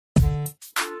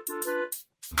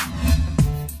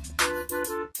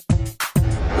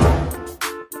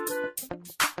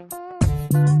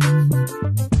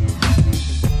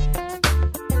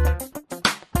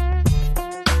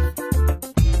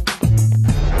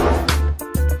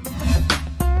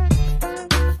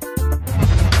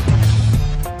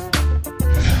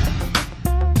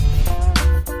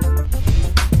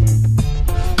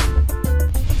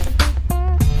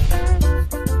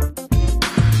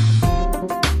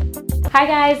Hi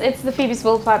guys, it's the Phebe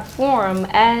Swill platform,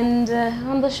 and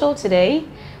on the show today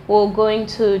we're going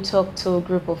to talk to a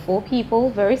group of 4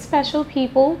 people, very special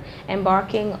people,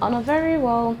 embarking on a very,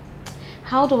 well,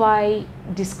 how do I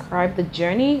describe the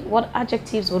journey? What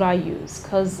adjectives would I use?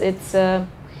 Because it's a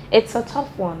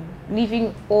tough one,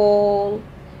 leaving all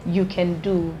you can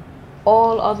do,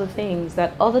 all other things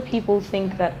that other people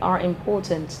think that are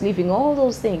important, leaving all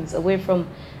those things away from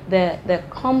their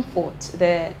comfort,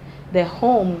 their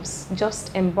homes,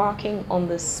 just embarking on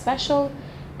this special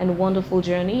and wonderful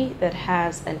journey that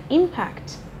has an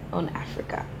impact on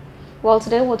Africa. Well,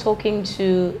 today we're talking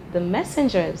to the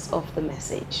messengers of the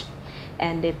message,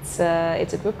 and it's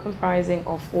a group comprising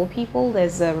of 4 people.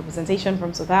 There's a representation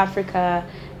from South Africa,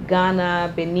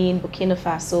 Ghana, Benin, Burkina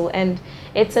Faso, and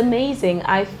it's amazing.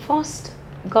 I first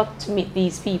got to meet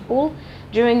these people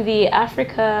during the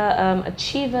Africa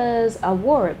Achievers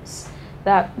Awards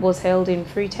that was held in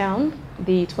Freetown,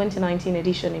 the 2019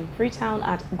 edition in Freetown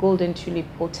at Golden Tulip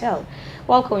Hotel.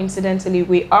 Well, coincidentally,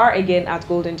 we are again at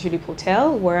Golden Tulip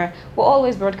Hotel, where we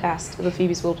always broadcast the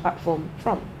Phebe Swill platform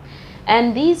from.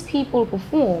 And these people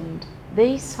performed,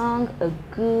 they sang a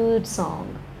good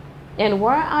song. And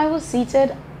where I was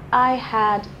seated, I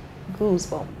had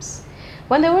goosebumps.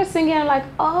 When they were singing, I'm like,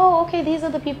 oh, okay, these are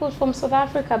the people from South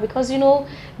Africa, because, you know,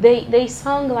 they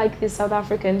sung like the South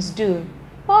Africans do.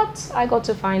 But I got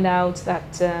to find out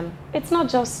that it's not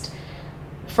just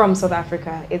from South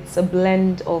Africa. It's a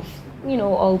blend of, you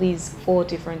know, all these 4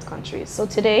 different countries. So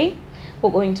today,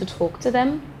 we're going to talk to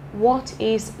them. What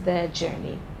is their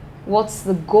journey? What's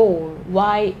the goal?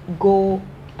 Why go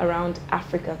around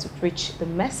Africa to preach the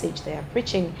message they are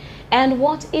preaching? And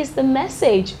what is the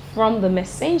message from the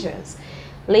messengers?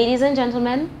 Ladies and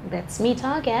gentlemen, let's meet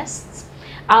our guests.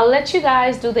 I'll let you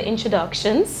guys do the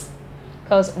introductions.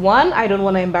 Because 1, I don't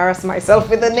want to embarrass myself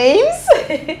with the names.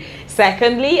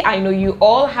 Secondly, I know you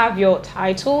all have your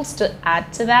titles to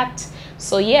add to that.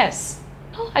 So yes,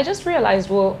 oh, I just realized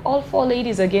we're all 4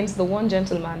 ladies against the 1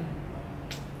 gentleman.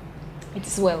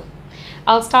 It's well.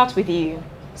 I'll start with you.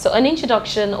 So an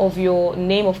introduction of your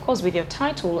name, of course, with your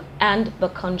title and the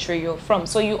country you're from.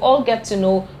 So you all get to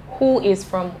know who is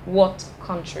from what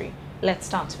country. Let's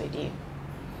start with you.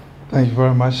 Thank you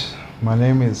very much. My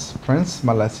name is Prince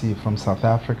Malasi from South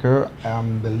Africa.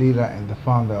 I'm the leader and the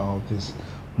founder of this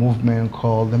movement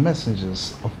called the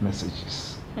Messengers of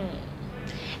Messages.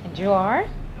 And you are?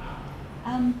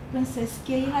 I'm Princess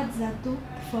Keira Zato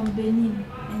from Benin,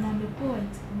 and I'm a poet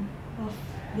of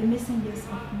the Messengers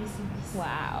of Messages.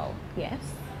 Wow, yes.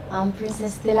 I'm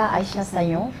Princess Stella Aisha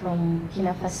Sayon from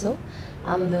Burkina Faso.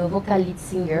 I'm the vocal lead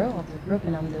singer of the group,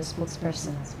 and I'm the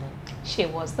spokesperson as well. She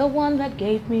was the one that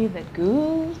gave me the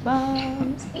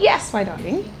goosebumps. Yes, my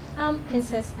darling. I'm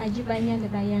Princess Ajibanya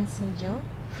Lebayan Sinjo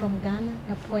from Ghana,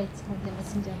 a poet of the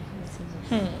Messenger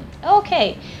of Messages.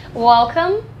 Okay,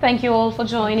 welcome. Thank you all for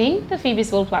joining the Phebe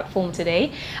Swill platform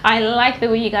today. I like the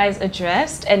way you guys are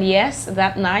dressed, and yes,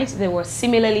 that night they were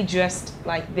similarly dressed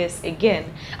like this again.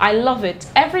 I love it.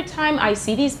 Every time I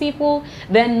see these people,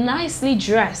 they're nicely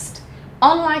dressed.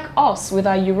 Unlike us with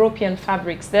our European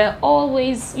fabrics, they're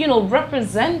always, you know,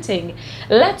 representing.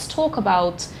 Let's talk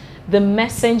about the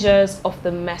messengers of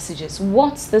the messages.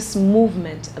 What's this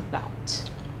movement about?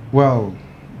 Well,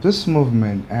 this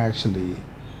movement actually,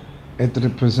 it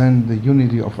represents the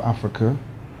unity of Africa,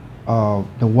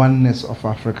 the oneness of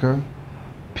Africa,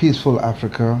 peaceful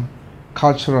Africa,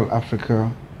 cultural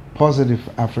Africa, positive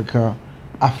Africa,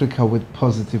 Africa with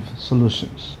positive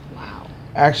solutions.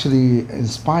 Actually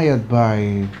inspired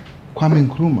by Kwame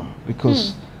Nkrumah,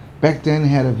 because back then he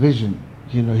had a vision.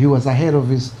 You know, he was ahead of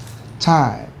his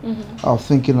time of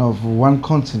thinking of one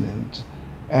continent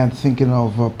and thinking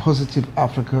of positive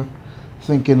Africa,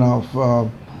 thinking of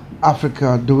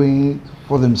Africa doing it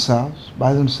for themselves,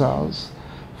 by themselves.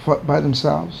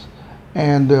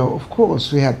 And of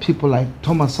course, we had people like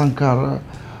Thomas Sankara,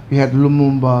 you had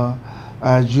Lumumba,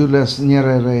 Julius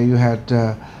Nyerere, you had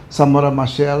Samora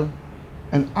Machel,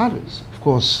 and others, of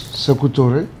course, Sekou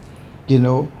Touré, you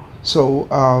know. So,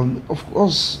 of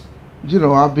course, you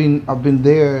know, I've been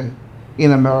there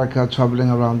in America, traveling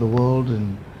around the world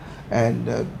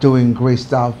and doing great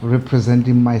stuff,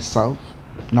 representing myself,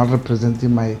 not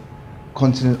representing my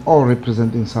continent or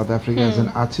representing South Africa as an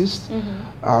artist.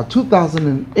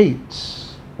 2008,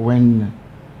 when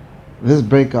this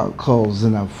breakout called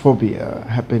xenophobia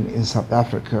happened in South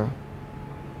Africa,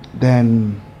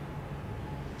 then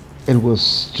it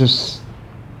was just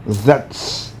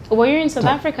that. Were you in South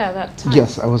Africa at that time?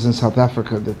 Yes, I was in South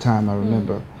Africa at the time, I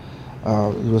remember.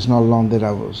 It was not long that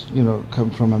I was,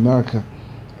 come from America.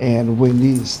 And when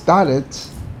he started,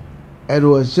 it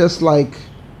was just like,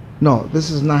 no,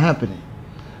 this is not happening.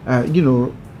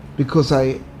 Because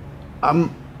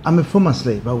I'm a former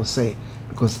slave, I would say,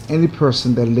 because any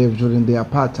person that lived during the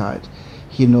apartheid,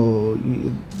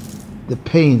 the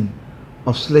pain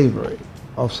of slavery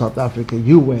of South Africa,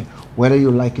 you were, whether you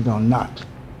like it or not,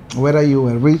 whether you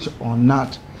were rich or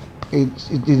not, it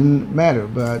didn't matter.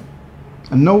 But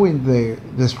knowing the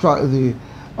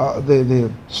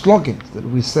slogans that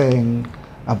we sang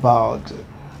about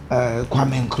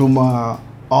Kwame Nkrumah,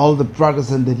 all the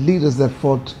brothers and the leaders that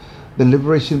fought the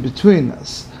liberation between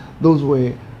us, those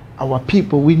were our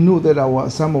people. We knew that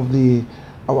some of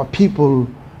our people,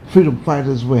 freedom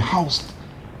fighters, were housed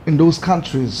in those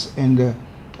countries, and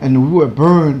we were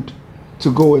burned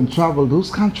to go and travel those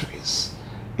countries,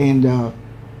 and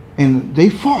they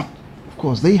fought. Of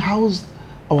course, they housed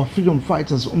our freedom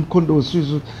fighters, Umkondo,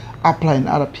 Suzu, Apla, and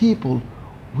other people.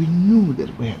 We knew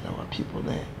that we had our people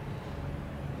there.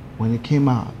 When it came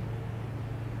out,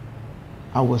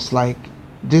 I was like,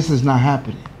 this is not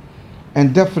happening.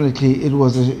 And definitely it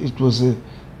was a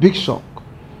big shock,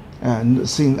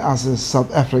 seeing us as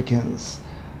South Africans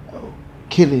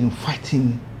killing,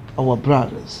 fighting our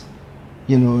brothers,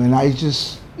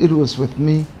 and it was with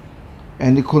me,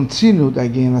 and it continued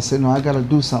again. I said, no, I gotta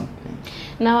do something.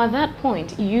 Now at that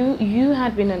point, you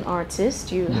had been an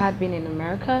artist, you had been in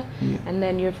America, and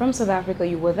then you're from South Africa,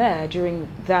 you were there during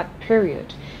that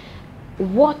period.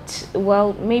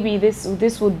 Maybe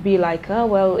this would be like,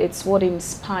 it's what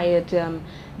inspired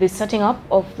the setting up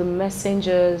of the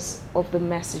messengers of the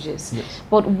messages. Yes.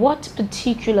 But what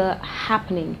particular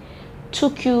happening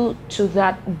took you to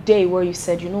that day where you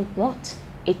said, you know what,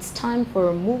 it's time for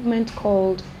a movement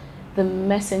called the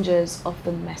Messengers of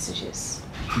the Messages?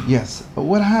 Yes.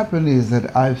 What happened is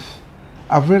that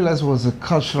I've realized it was a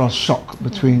cultural shock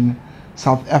between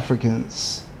South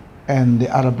Africans and the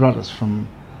other brothers from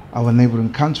our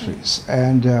neighboring countries,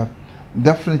 and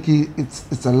definitely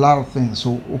it's a lot of things.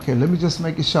 So okay, let me just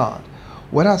make it short.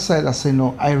 What I said,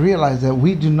 no, I realized that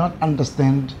we do not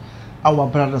understand our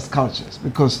brothers' cultures,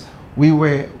 because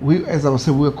as I was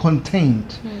saying, we were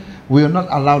contained. We are not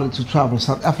allowed to travel.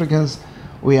 South Africans,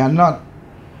 we are not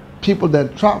people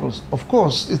that travels. Of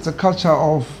course, it's a culture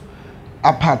of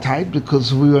apartheid,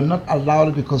 because we were not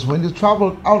allowed, because when you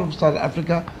travel out of South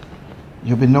Africa,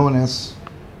 you'll be known as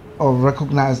or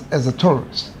recognized as a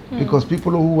tourist, because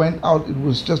people who went out, it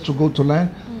was just to go to land,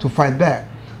 to fight back.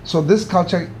 So this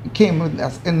culture came with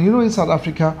us. And in South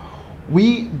Africa,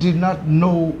 we did not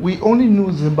know, we only knew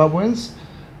Zimbabweans,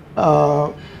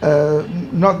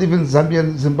 not even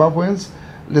Zambian Zimbabweans,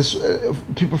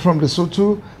 people from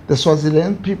Lesotho, the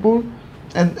Swaziland people,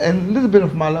 and a little bit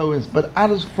of Malawians, but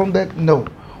others from that, no.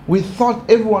 We thought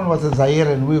everyone was a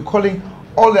Zairean. We were calling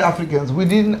all the Africans. We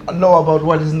didn't know about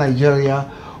what is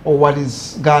Nigeria or what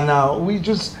is Ghana. We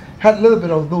just had a little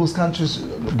bit of those countries,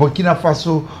 Burkina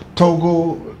Faso,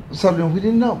 Togo, something we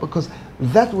didn't know, because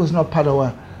that was not part of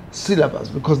our syllabus,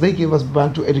 because they gave us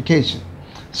Bantu education.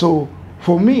 So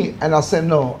for me, and I said,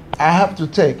 no, I have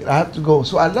to go.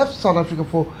 So I left South Africa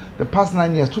for the past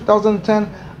 9 years.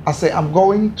 2010, I say I'm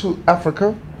going to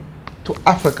Africa,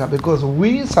 because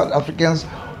we South Africans,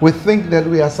 we think that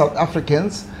we are South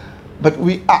Africans, but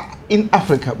we are in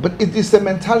Africa. But it is a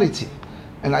mentality.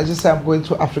 And I just say I'm going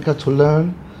to Africa to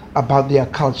learn about their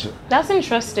culture. That's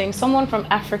interesting. Someone from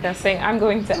Africa saying, I'm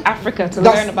going to Africa to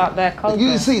learn about their culture.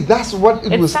 You see, that's what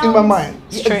it was in my mind.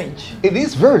 Strange. It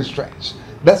is very strange.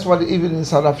 That's what even in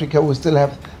South Africa we still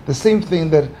have the same thing,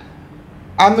 that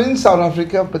I'm in South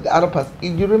Africa, but the other part,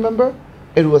 you remember?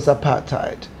 It was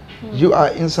apartheid. You are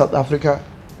in South Africa,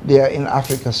 they are in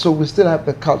Africa. So we still have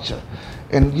the culture.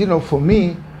 And for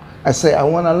me, I say I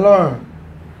want to learn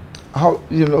how,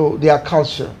 their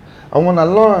culture. I want to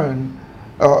learn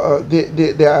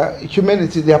their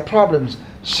humanity, their problems,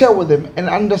 share with them and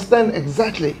understand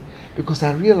exactly, because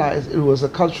I realized it was a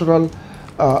cultural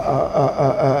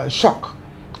shock.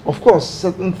 Of course,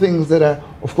 certain things that are,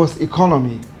 of course,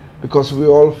 economy, because we're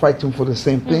all fighting for the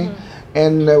same thing.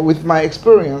 And with my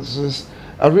experiences,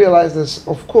 I realized this,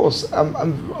 of course,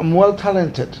 I'm well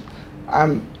talented.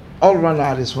 I'm all-round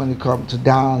artist when it comes to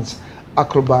dance,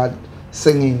 acrobat,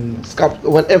 singing, sculpt,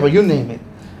 whatever, you name it.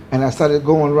 And I started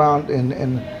going around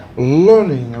and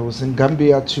learning. I was in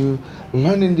Gambia too,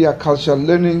 learning their culture,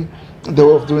 learning the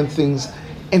way of doing things,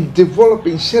 and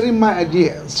developing, sharing my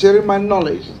ideas, sharing my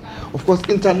knowledge. Of course,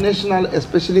 international,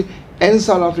 especially, and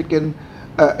South African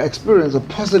experience, a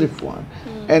positive one,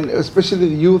 and especially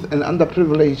the youth and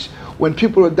underprivileged. When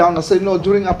people are down, I say, no,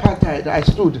 during apartheid, I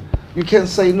stood. You can't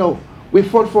say no. We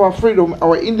fought for our freedom,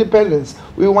 our independence.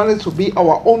 We wanted to be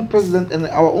our own president in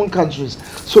our own countries.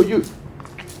 So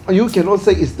you cannot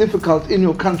say it's difficult in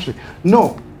your country.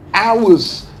 No, I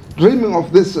was dreaming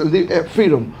of this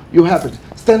freedom. You have it.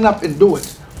 Stand up and do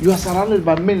it. You are surrounded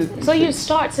by many things. So you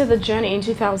started the journey in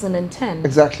 2010.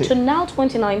 Exactly. To now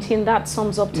 2019, that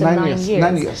sums up to 9 years.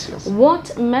 9 years, yes.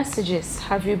 What messages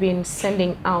have you been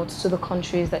sending out to the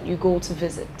countries that you go to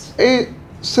visit?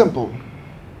 Simple.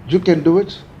 You can do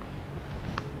it.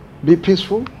 Be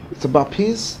peaceful. It's about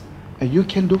peace, and you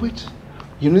can do it.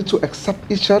 You need to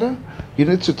accept each other. You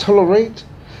need to tolerate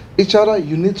each other.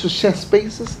 You need to share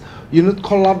spaces. You need to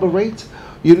collaborate.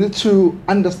 You need to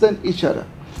understand each other.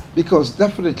 Because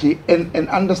definitely, and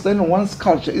understanding one's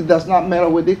culture, it does not matter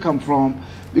where they come from.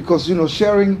 Because, you know,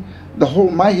 sharing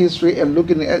my history and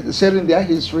looking at sharing their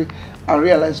history, I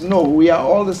realized, no, we are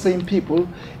all the same people,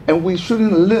 and we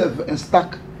shouldn't live and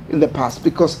stuck in the past.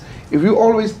 Because if you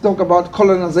always talk about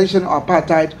colonization or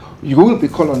apartheid, you will be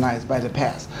colonized by the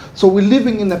past. So we're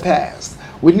living in the past.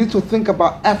 We need to think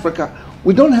about Africa.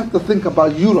 We don't have to think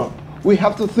about Europe. We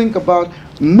have to think about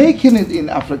making it in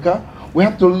Africa. We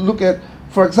have to look at,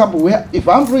 for example, if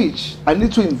I'm rich, I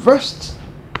need to invest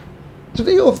to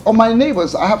the youth or my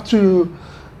neighbors. I have to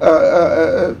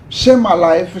share my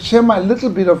life, share my little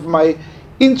bit of my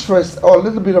interest or a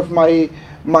little bit of my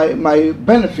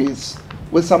benefits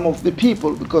with some of the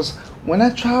people. Because when I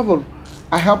travel,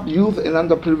 I help youth and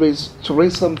underprivileged to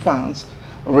raise some funds,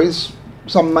 raise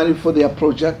some money for their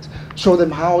project, show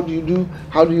them how do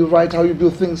you write, how you do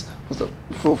things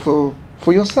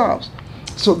for yourselves.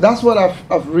 So that's what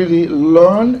I've really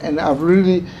learned, and I've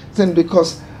really seen,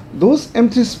 because those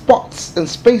empty spots and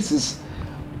spaces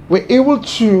were able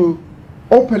to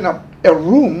open up a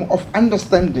room of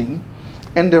understanding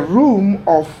and a room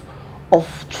of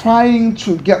trying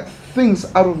to get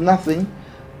things out of nothing,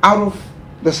 out of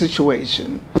the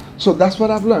situation. So that's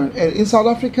what I've learned. And in South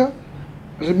Africa,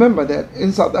 remember that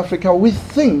in South Africa, we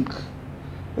think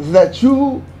that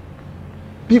you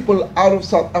people out of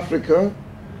South Africa,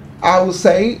 I would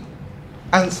say,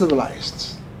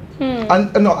 uncivilized.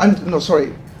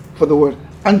 Sorry for the word,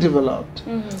 undeveloped.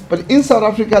 But in South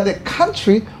Africa, the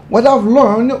country, what I've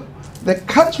learned, the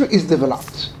country is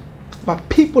developed, but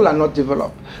people are not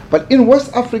developed. But in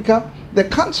West Africa, the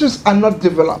countries are not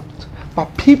developed, but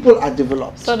people are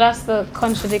developed. So that's the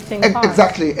contradicting part.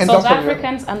 Exactly. And South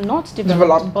Africans are not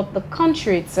developed, but the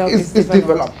country itself is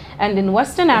developed. And in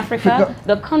Western Africa,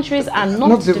 the countries are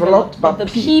not developed, but the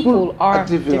people are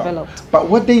developed. But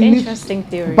what they Interesting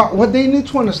theory. But what they need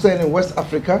to understand in West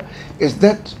Africa is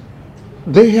that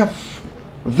they have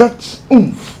that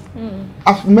oomph.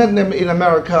 I've met them in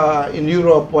America, in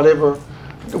Europe, whatever.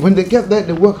 When they get there,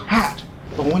 they work hard.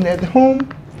 But when they're at home,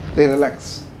 they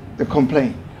relax, they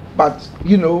complain. But,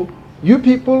 you know, you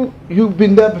people, you've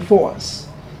been there before us.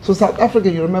 So South Africa,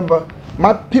 you remember,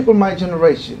 my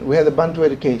generation, we had a Bantu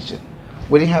education.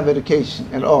 We didn't have education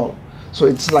at all. So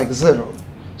it's like zero.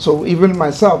 So even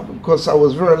myself, because I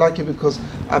was very lucky because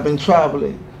I've been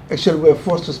traveling. Actually, we were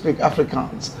forced to speak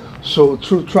Afrikaans. So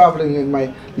through traveling in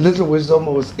my little wisdom,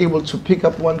 I was able to pick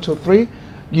up 1, 2, 3.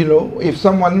 You know, if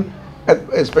someone,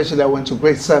 especially I went to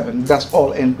grade 7, that's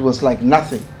all, and it was like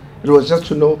nothing. It was just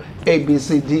to know A, B,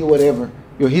 C, D, whatever.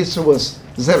 Your history was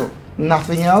zero.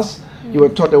 Nothing else. You were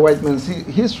taught the white man's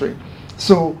history.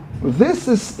 So this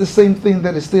is the same thing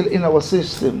that is still in our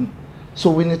system.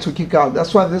 So we need to kick out.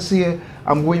 That's why this year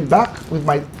I'm going back with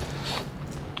my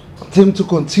team to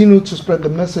continue to spread the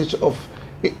message of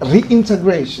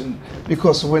reintegration.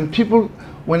 Because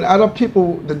when other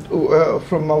people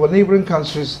from our neighboring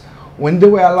countries, when they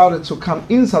were allowed to come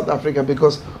in South Africa,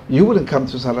 because you wouldn't come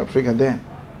to South Africa then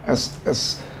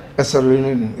as a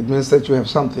reunion. It means that you have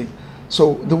something.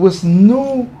 So there was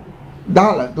no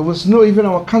dialogue. There was no, even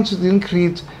our country didn't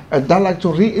create a dialogue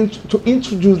to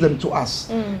introduce them to us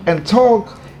and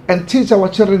talk and teach our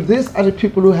children, these are the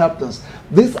people who helped us.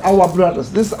 These are our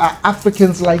brothers. These are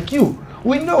Africans like you.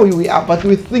 We know who we are, but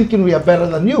we're thinking we are better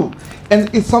than you.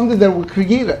 And it's something that we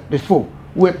created before.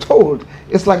 We're told.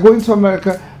 It's like going to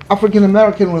America, African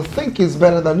American will think he's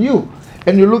better than you.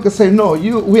 And you look and say, no,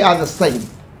 we are the same.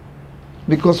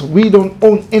 Because we don't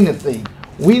own anything.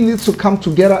 We need to come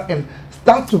together and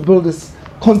start to build this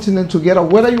continent together.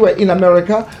 Whether you are in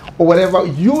America or whatever,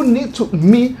 you need to,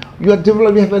 you are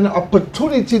developed, you have an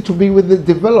opportunity to be with the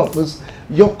developers.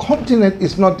 Your continent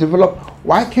is not developed.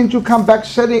 Why can't you come back,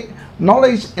 sharing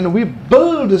knowledge, and we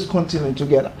build this continent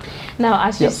together? Now,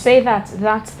 as you say that,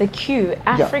 that's the cue.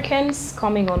 Africans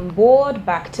coming on board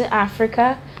back to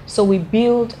Africa, so we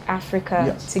build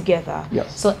Africa together.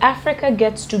 So Africa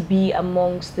gets to be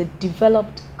amongst the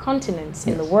developed continents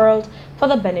in the world for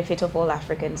the benefit of all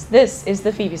Africans. This is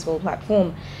the Phoebe Swill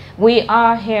platform. We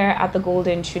are here at the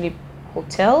Golden Tulip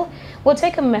Hotel. We'll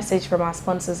take a message from our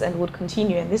sponsors and we'll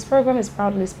continue. And this program is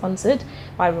proudly sponsored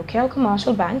by Rokel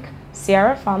Commercial Bank,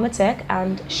 Sierra Pharma Tech,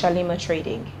 and Shalima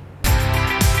Trading.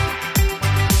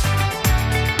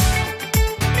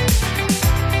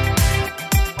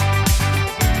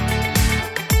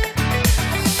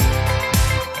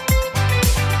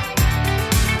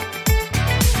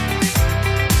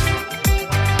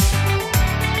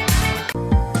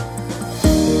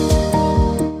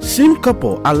 SIM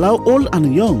Couple allow old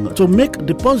and young to make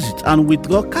deposit and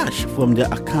withdraw cash from their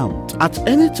account at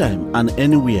any time and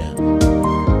anywhere.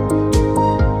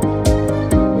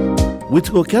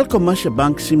 With Rokel Commercial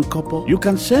Bank SIM Couple, you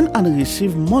can send and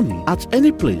receive money at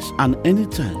any place and any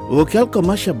time. Rokel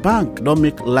Commercial Bank don't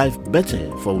make life better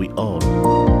for we all.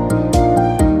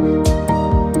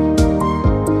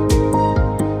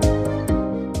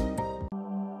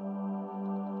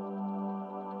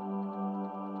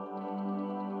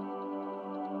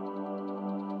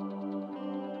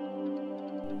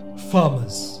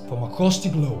 Farmers from across the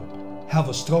globe have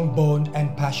a strong bond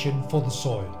and passion for the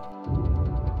soil,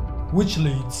 which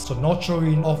leads to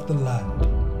nurturing of the land.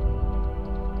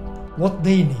 What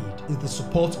they need is the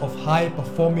support of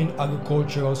high-performing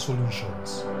agricultural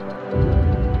solutions.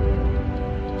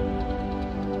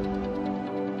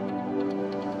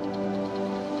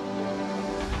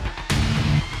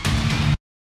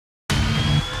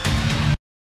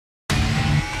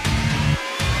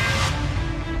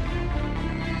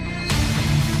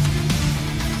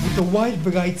 A wide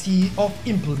variety of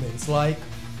implements like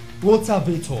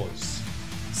rotavators,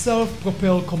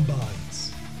 self-propelled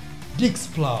combines, Dix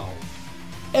plow,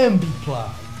 MB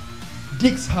plow,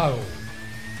 Dix harrow,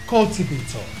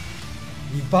 cultivator,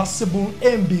 reversible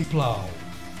MB plow,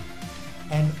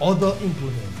 and other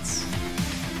implements.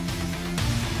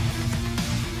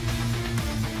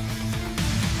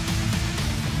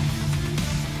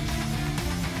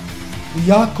 We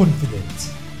are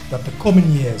confident that the coming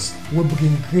years will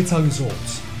bring greater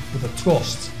results with the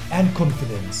trust and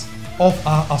confidence of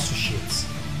our associates,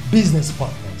 business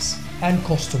partners, and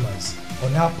customers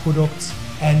on our products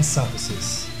and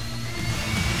services.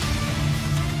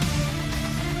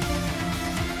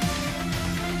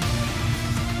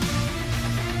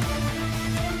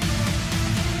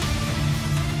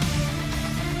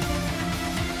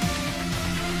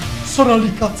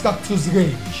 Sonalika tractors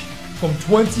range from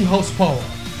 20 horsepower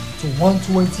to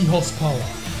 120 horsepower.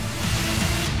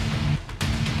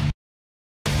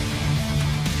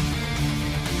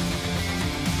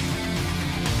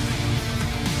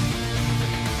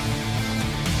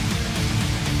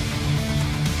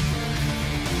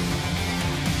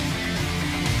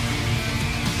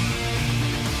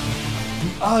 We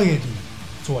are ready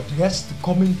to address the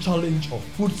common challenge of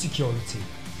food security,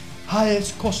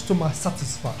 highest customer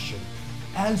satisfaction,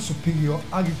 and superior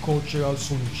agricultural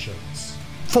solutions.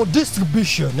 For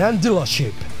distribution and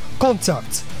dealership,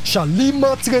 contact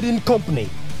Shalima Trading Company,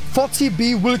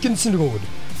 40B Wilkinson Road,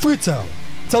 Freetown.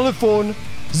 Telephone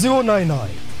 099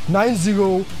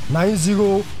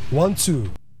 909012.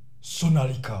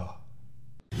 Sonalika.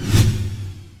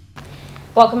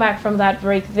 Welcome back from that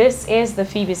break. This is the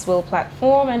Phoebe Swill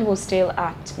platform and we're still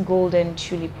at Golden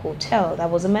Tulip Hotel.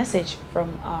 That was a message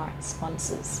from our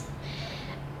sponsors.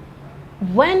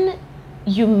 When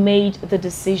you made the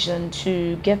decision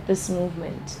to get this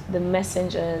movement, the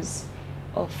messengers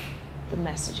of the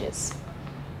messages,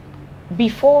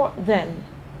 before then,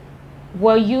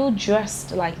 were you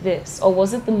dressed like this, or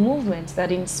was it the movement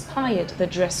that inspired the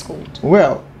dress code?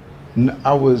 Well,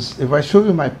 I was, if I show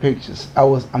you my pictures, I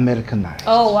was Americanized.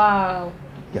 Oh, wow.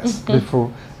 Yes,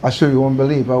 before I show you, won't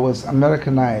believe, I was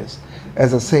Americanized.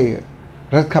 As I say,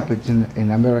 red carpet in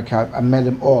America, I met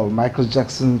them all. Michael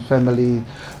Jackson family,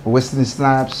 Wesley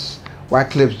Snipes,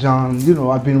 Wycliffe Jean, you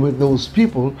know, I've been with those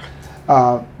people.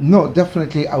 No,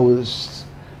 definitely I was,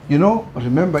 you know,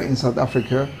 remember in South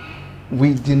Africa,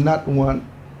 we did not want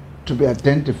to be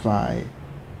identified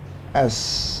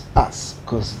as us,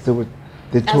 because they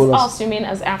told us. As us, you mean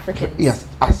as Africans? Yes,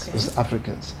 us as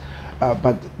Africans.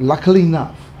 But luckily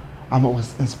enough, I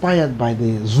was inspired by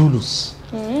the Zulus,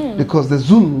 because the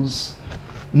Zulus,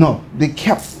 no, they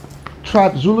kept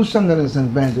tribes, Zulu, Shangaris,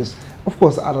 and Vandas, of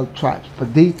course other tribes,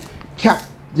 but they kept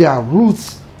their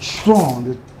roots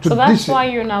strong. So that's why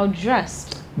you're now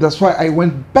dressed. That's why I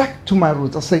went back to my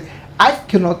roots. I say, I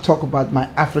cannot talk about my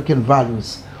African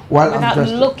values while without I'm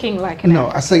dressed. Looking like an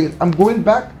African. I say, I'm going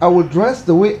back. I will dress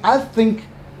the way I think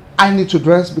I need to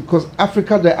dress, because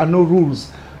Africa, there are no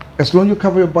rules. As long as you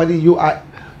cover your body, you are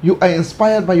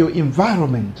inspired by your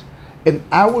environment. And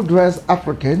I will dress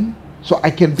African so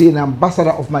I can be an ambassador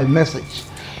of my message.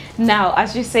 Now,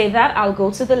 as you say that, I'll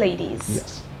go to the ladies.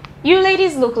 Yes. You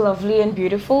ladies look lovely and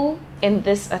beautiful in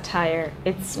this attire.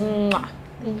 It's mwah.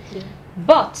 Thank you.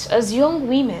 But as young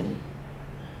women,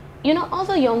 you know,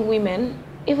 other young women,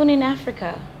 even in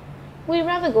Africa, we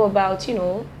rather go about, you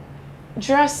know,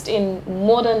 dressed in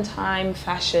modern time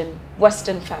fashion,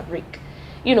 Western fabric,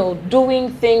 you know,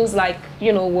 doing things like,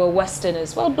 you know, we're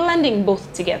Westerners, well, blending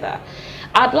both together.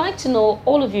 I'd like to know,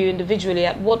 all of you individually,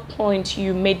 at what point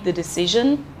you made the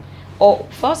decision, or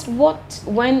first,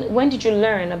 when did you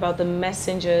learn about the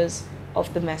messengers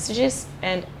of the messages,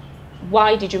 and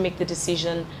why did you make the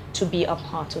decision to be a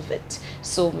part of it?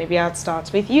 So maybe I'll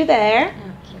start with you there.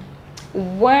 Okay.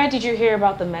 Where did you hear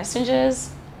about the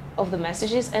messengers of the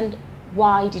messages, and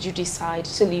why did you decide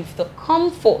to leave the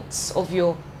comforts of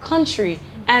your country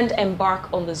and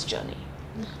embark on this journey?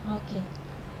 Okay.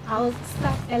 I'll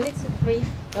start a little brief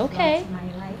Okay. about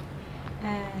my life.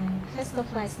 First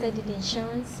of all, I studied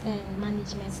insurance and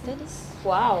management studies.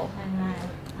 Wow. And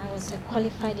I was a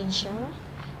qualified insurer,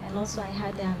 and also I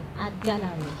had an art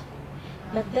gallery.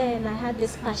 But then I had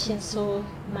this passion so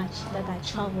much that I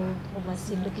traveled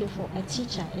overseas looking for a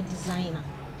teacher, a designer.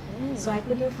 So I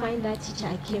couldn't find that teacher.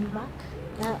 I came back.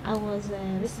 I was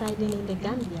residing in the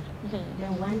Gambia.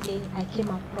 Then one day I came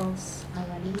across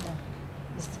our leader,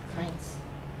 Mr. Prince.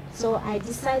 So I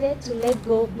decided to let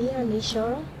go, be an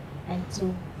insurer, and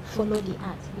to follow the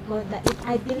art, because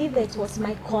I believe that it was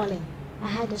my calling. I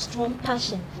had a strong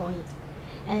passion for it.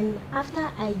 And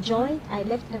after I joined, I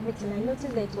left everything. I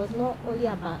noticed that it was not only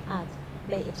about art,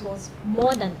 but it was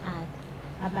more than art,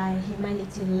 about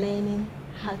humanity, learning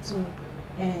how to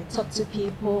talk to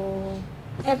people,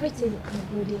 everything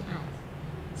including art.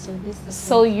 So this is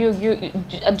So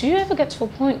do you ever get to a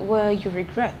point where you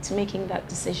regret making that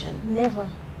decision? never,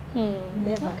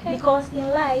 never. Okay. Because in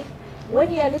life,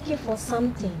 when you are looking for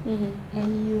something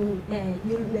and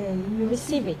you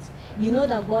receive it, you know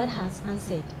that God has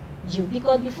answered you.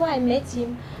 Because before I met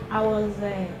him, I was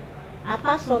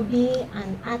apart from being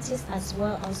an artist as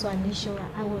well, also an insurer,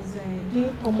 I was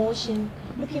doing promotion,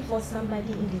 looking for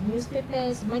somebody in the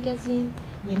newspapers, magazine,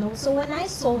 you know. So when I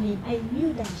saw him, I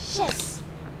knew that, yes,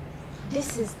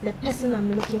 this is the person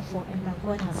I'm looking for, and that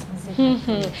God has answered my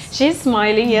prayers. She's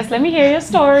smiling. Yes, let me hear your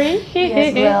story.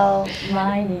 Yes, well,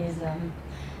 mine is,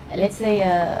 let's say,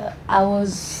 I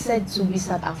was said to be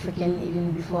South African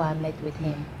even before I met with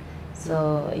him.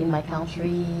 So in my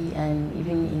country and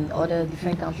even in other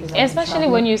different countries. Especially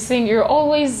when you sing, you're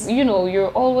always, you know,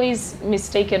 you're always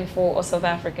mistaken for a South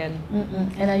African.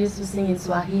 And I used to sing in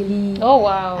Swahili. Oh,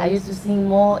 wow. I used to sing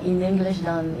more in English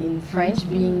than in French,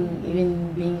 being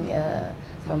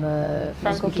from a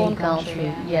French-speaking country.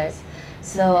 Yeah. Yes.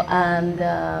 So, and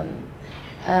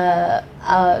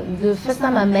the first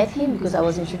time I met him, because I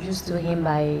was introduced to him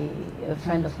by a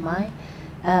friend of mine,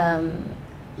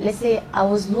 let's say I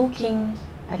was looking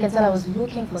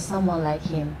for someone like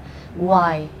him.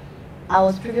 Why? I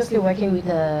was previously working with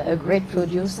a great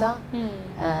producer,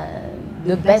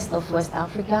 the best of West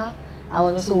Africa. I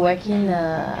was also working,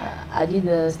 I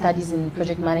did studies in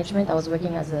project management. I was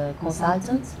working as a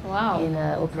consultant in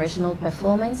operational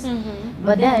performance.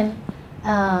 But then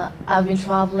I've been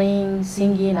traveling,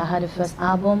 singing. I had a first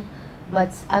album,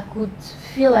 but I could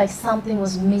feel like something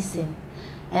was missing.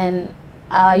 And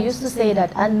I used to say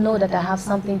that I know that I have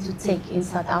something to take in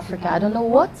South Africa. I don't know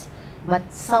what, but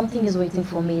something is waiting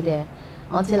for me there.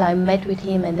 Until I met with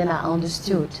him, and then I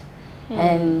understood.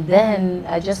 And then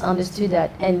I just understood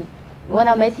that. And when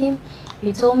I met him,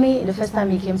 he told me, the first time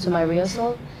he came to my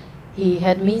rehearsal, he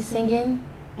heard me singing,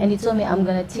 and he told me, I'm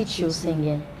going to teach you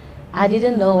singing. I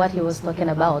didn't know what he was talking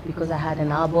about, because I had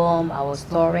an album, I was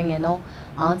touring and all,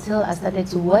 until I started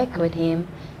to work with him.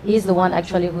 He's the one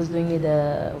actually who's doing me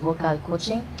the vocal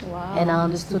coaching. Wow. And I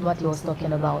understood what he was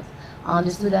talking about. I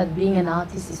understood that being an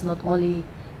artist is not only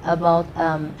about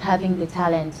having the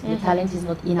talent. The talent is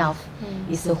not enough.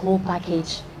 It's the whole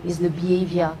package. It's the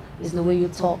behavior. It's the way you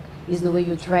talk. It's the way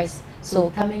you dress.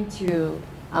 So coming to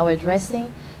our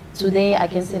dressing, today I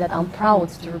can say that I'm proud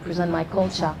to represent my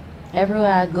culture.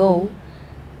 Everywhere I go,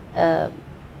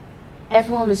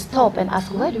 everyone will stop and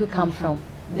ask, where do you come from?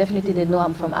 Definitely they know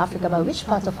I'm from Africa, but which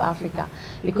part of Africa?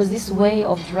 Because this way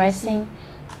of dressing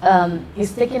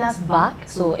is taking us back.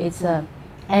 So it's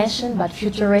ancient but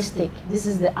futuristic. This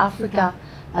is the Africa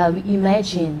we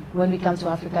imagine when we come to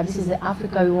Africa. This is the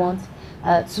Africa we want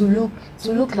to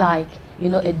look like, you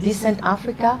know, a decent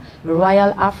Africa,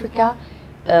 royal Africa,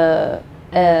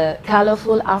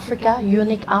 colorful Africa,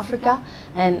 unique Africa,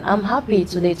 and I'm happy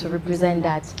today to represent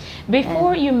that.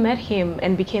 Before you met him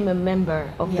and became a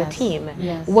member of the team,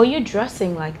 were you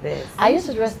dressing like this? I used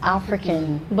to dress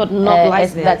African, but not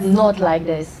like this. But not like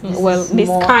this. Well, this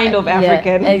kind of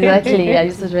African. Yeah, exactly. I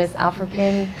used to dress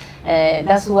African.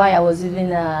 That's why I was even,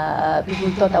 people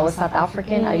thought I was South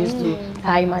African. I used to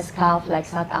tie my scarf like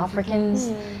South Africans,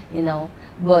 you know.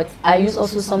 But I used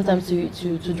also sometimes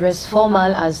to dress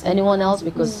formal as anyone else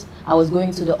because I was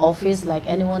going to the office like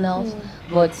anyone else.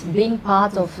 But being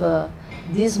part of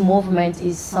this movement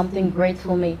is something great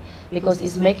for me because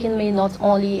it's making me not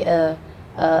only a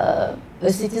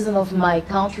citizen of my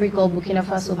country called Burkina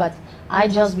Faso, but I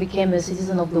just became a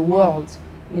citizen of the world,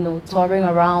 you know, touring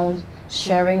around,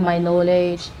 sharing my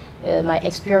knowledge, my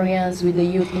experience with the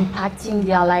youth, impacting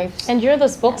their lives. And you're the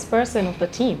spokesperson of the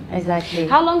team. Exactly.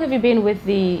 How long have you been with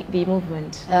the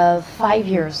movement? 5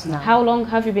 years now. How long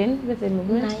have you been with the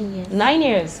movement? 9 years. 9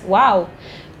 years. Wow.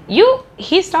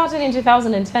 He started in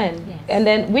 2010, yes. And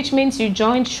then which means you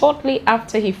joined shortly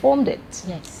after he formed it.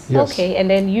 Yes. Okay, and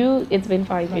then it's been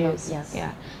 5 years. Yes.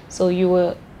 Yeah. So you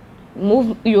were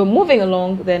moving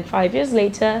along. Then 5 years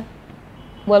later,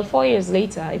 well, 4 years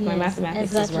later, if my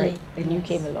mathematics is right, then you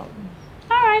came along.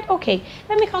 All right. Okay.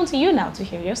 Let me come to you now to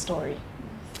hear your story.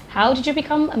 How did you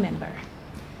become a member?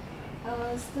 I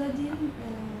was studying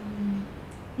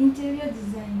interior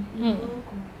design in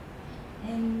Morocco,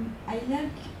 and I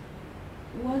like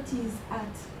what is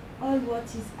art, all what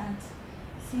is art,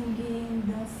 singing,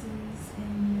 dances,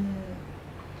 and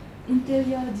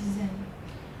interior design.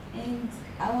 And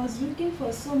I was looking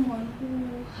for someone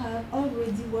who have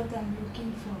already what I'm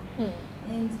looking for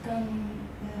and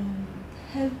can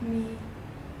help me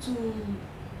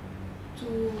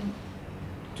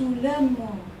to learn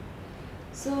more.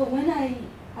 So when I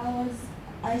was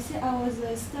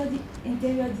studying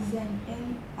interior design,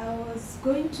 and I was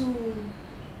going to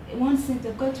one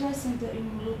center, cultural center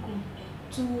in Morocco,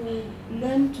 to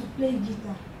learn to play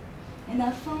guitar, and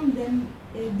I found them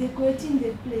decorating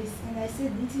the place, and I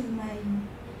said, this is my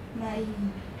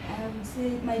I would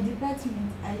say my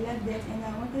department. I like that, and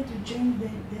I wanted to join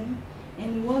them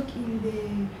and work in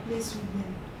the place with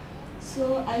them.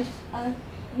 So I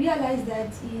realized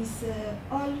that it's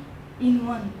all in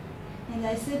one, and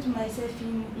I said to myself,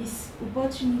 it's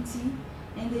opportunity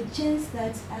and the chance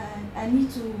that I need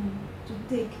to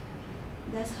take.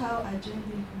 That's how I joined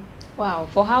them. Wow.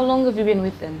 For how long have you been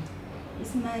with them?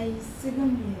 It's my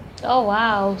second year. Oh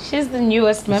wow, she's the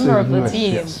newest member of the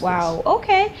team. Yes, wow. yes.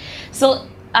 Okay. So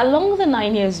along the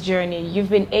 9 years journey, you've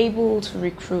been able to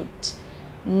recruit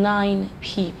 9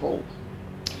 people.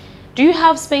 Do you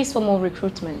have space for more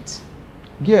recruitment?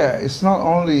 Yeah, it's not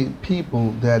only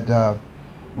people that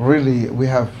really, we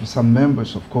have some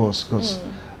members, of course, because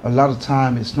a lot of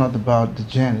time it's not about the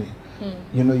journey.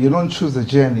 You know, you don't choose the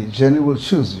journey will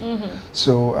choose you.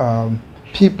 So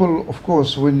people, of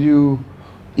course, when you,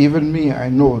 even me, I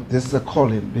know this is a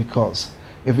calling, because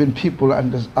even people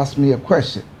ask me a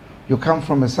question. You come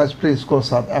from such place called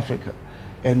South Africa,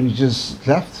 and you just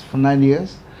left for 9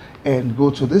 years and go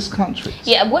to this country.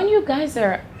 Yeah, when you guys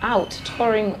are out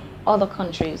touring other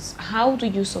countries, how do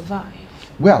you survive?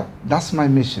 Well, that's my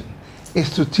mission, is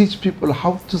to teach people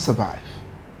how to survive.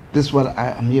 This is what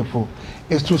I am here for,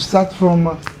 is to start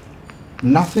from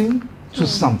nothing to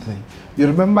something. You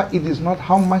remember, it is not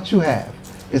how much you have,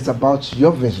 it's about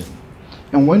your vision.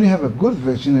 And when you have a good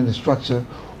vision and a structure,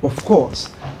 of course,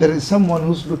 there is someone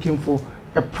who's looking for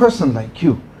a person like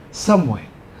you somewhere.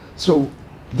 So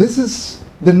this is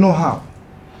the know-how.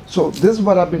 So this is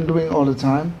what I've been doing all the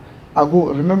time.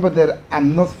 Remember that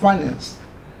I'm not financed.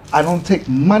 I don't take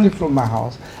money from my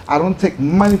house. I don't take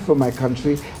money from my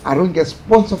country. I don't get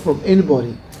sponsored from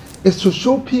anybody. It's to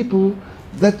show people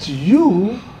that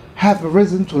you have a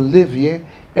reason to live here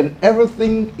and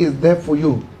everything is there for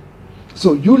you.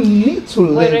 So you need to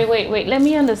live. Wait. Let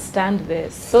me understand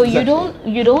this. So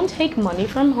Exactly. you don't take money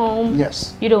from home.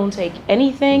 Yes. You don't take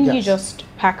anything. You Yes. just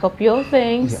pack up your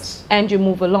things Yes. and you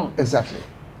move along. Exactly.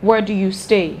 Where do you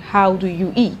stay? How do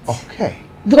you eat? Okay.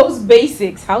 Those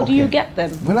basics, how do you Okay. get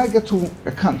them? When I get to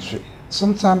a country,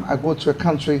 sometimes I go to a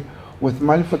country with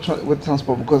money for with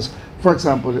transport, because, for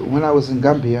example, when I was in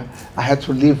Gambia, I had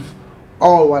to leave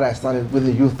all what I started with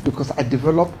the youth, because I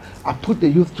put the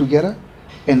youth together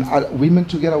and women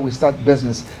together, we start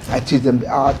business. I teach them the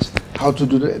art, how to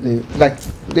do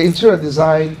the interior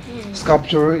design,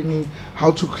 sculpturing, how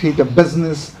to create a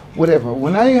business whatever.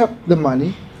 When I have the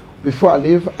money, before I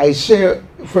leave, I share.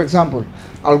 For example,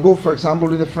 I'll go, for example,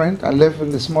 with a friend. I live in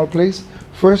a small place.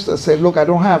 First, I say, look, I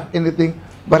don't have anything,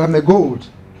 but I'm a gold.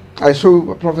 I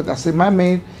show a prophet. I say, my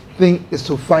main thing is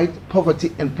to fight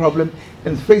poverty and problem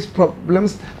and face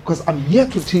problems, because I'm here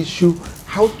to teach you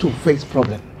how to face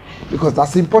problem, because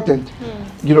that's important.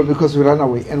 You know, because we run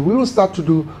away, and we will start to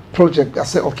do project. I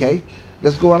say, okay,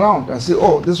 let's go around. I say,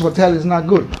 oh, this hotel is not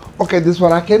good. Okay, this is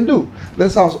what I can do.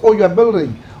 This house, oh, you're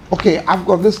building. Okay, I've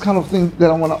got this kind of thing that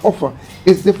I want to offer.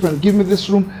 It's different. Give me this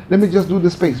room. Let me just do the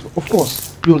space. Of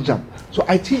course, you'll jump. So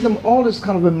I teach them all this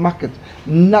kind of a market,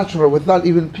 natural, without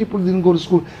even people didn't go to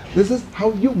school. This is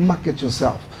how you market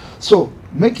yourself. So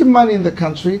making money in the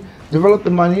country, develop the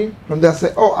money. From there,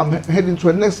 say, oh, I'm heading to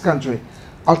a next country.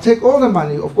 I'll take all the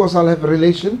money. Of course, I'll have a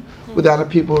relation with other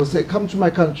people who say, come to my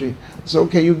country. So,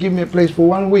 okay, you give me a place for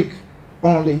 1 week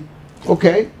only.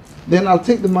 Okay. Then I'll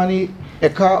take the money, a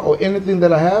car or anything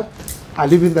that I have. I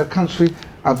live in that country.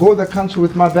 I go to that country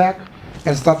with my bag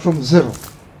and start from zero,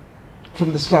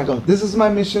 from the struggle. This is my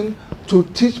mission, to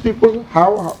teach people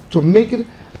how to make it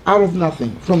out of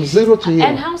nothing, from zero to here.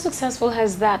 And how successful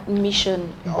has that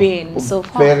mission been so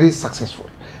far? Very successful,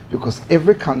 because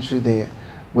every country there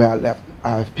where I left,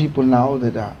 I have people now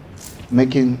that are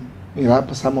making, you know,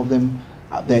 some of them,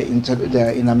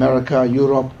 they're in America,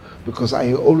 Europe, because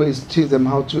I always teach them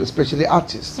how to, especially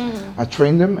artists. I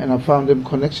train them and I found them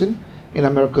connection in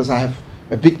America, because I have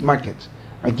a big market.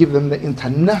 I give them the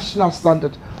international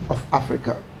standard of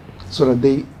Africa, so that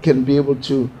they can be able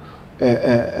to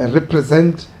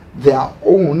represent their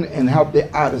own and help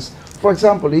the artists. For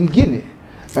example, in Guinea,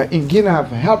 I've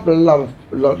helped a lot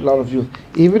of youth,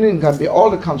 even in Gambia, all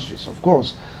the countries, of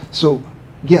course. So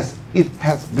yes, it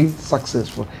has been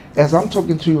successful. As I'm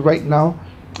talking to you right now,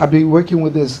 I've been working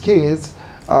with these kids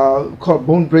called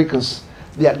Bone Breakers.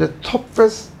 They are the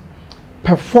toughest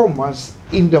performers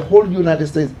in the whole United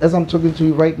States. As I'm talking to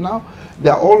you right now, they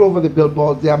are all over the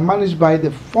billboard. They are managed by the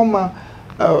former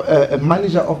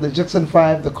manager of the Jackson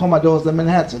 5, the Commodores, the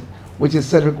Manhattan, which is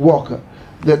Cedric Walker.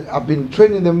 That I've been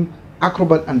training them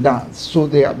acrobat and dance. So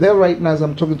they are there right now as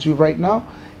I'm talking to you right now.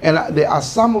 And there are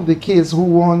some of the kids who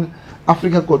won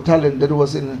Africa Got Talent that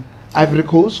was in Ivory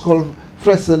Coast, called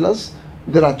Fresh Sellers,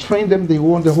 that I trained them. They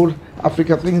won the whole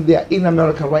Africa thing. They are in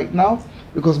America right now,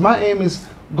 because my aim is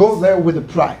go there with a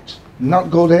pride, not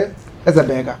go there as a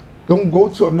beggar. Don't go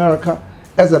to America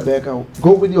as a beggar.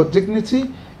 Go with your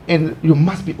dignity, and you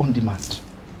must be on demand.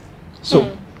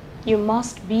 So you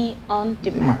must be on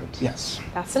demand. Yes.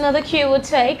 That's another cue we'll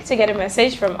take to get a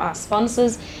message from our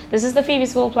sponsors. This is the Phebe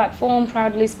Swill platform,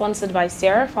 proudly sponsored by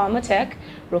Sierra Pharma Tech,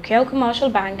 Rokel Commercial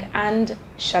Bank, and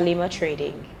Shalima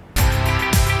Trading.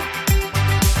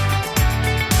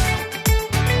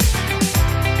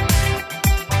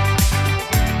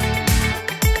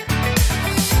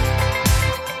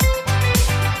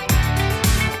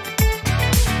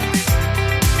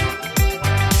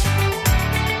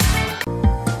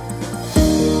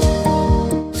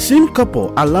 Sim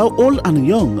Couple allow old and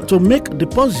young to make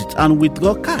deposit and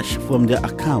withdraw cash from their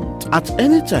account at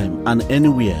any time and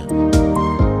anywhere.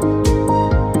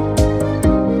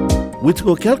 With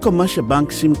Rokel Commercial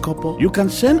Bank SIM Couple, you can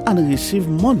send and receive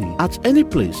money at any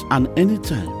place and any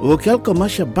time. Rokel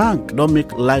Commercial Bank don't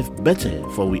make life better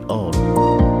for we all.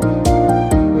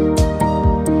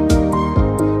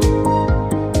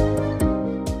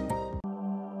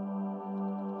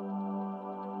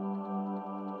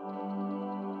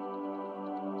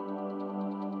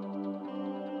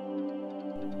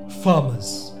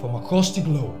 Farmers from across the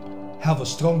globe have a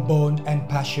strong bond and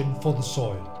passion for the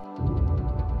soil,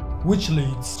 which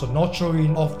leads to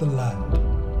nurturing of the land.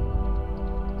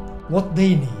 What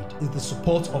they need is the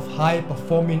support of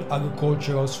high-performing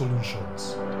agricultural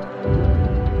solutions.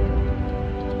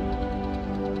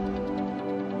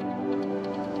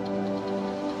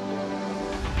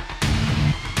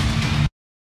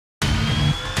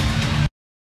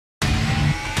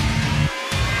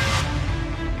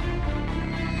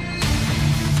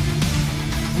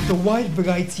 A wide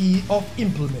variety of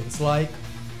implements like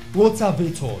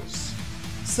rotavators,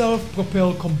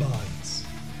 self-propelled combines,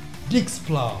 Dix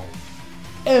plow,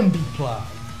 MB plow,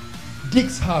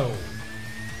 Dix harrow,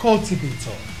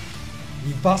 cultivator,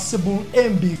 reversible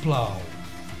MB plow,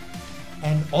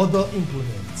 and other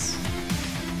implements.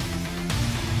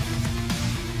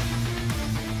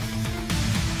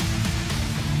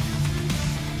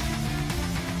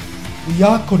 We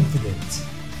are confident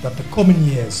that the coming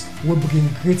years will bring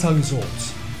greater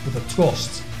results with the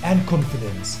trust and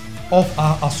confidence of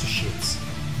our associates,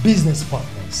 business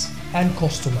partners, and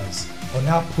customers on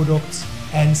our products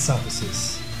and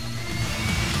services.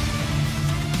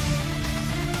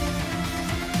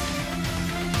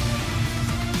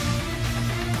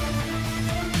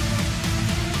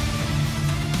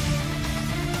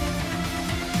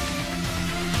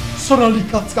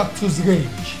 Sonalika tractors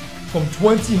range from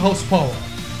 20 horsepower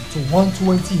to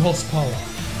 120 horsepower.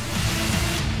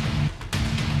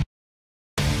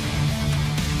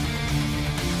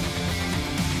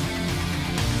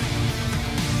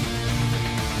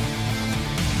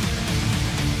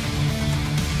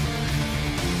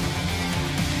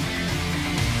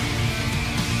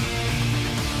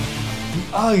 We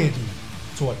are ready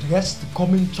to address the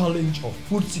common challenge of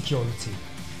food security,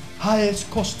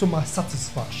 highest customer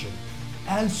satisfaction,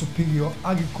 and superior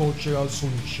agricultural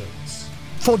solutions.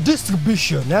 For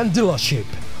distribution and dealership,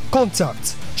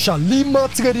 contact Shalima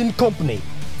Trading Company,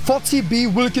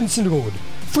 40B Wilkinson Road,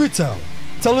 Freetown.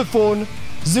 Telephone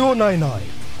 099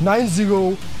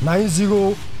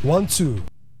 909012.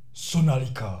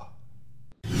 Sonalika.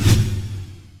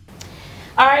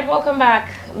 All right, welcome back.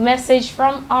 Message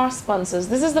from our sponsors.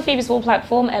 This is the Phebe Swill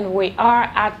platform, and we are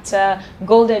at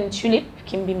Golden Tulip,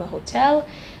 Kimbima Hotel,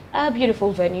 a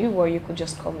beautiful venue where you could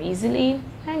just come easily,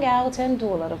 hang out, and do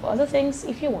a lot of other things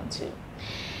if you want to.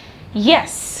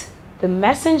 Yes, the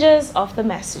messengers of the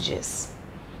messages.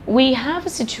 We have a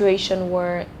situation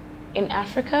where in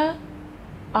Africa,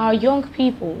 our young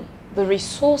people, the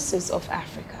resources of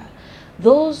Africa,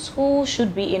 those who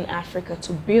should be in Africa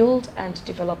to build and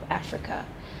develop Africa,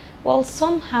 well,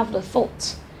 some have the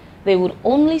thought they would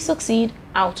only succeed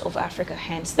out of Africa.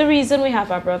 Hence the reason we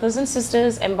have our brothers and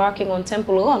sisters embarking on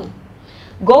Temple Run,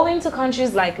 going to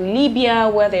countries like Libya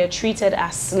where they're treated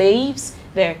as slaves,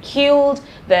 they're killed,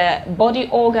 their body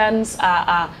organs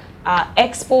are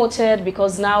exported,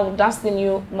 because now that's the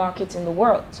new market in the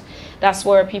world. That's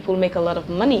where people make a lot of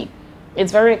money.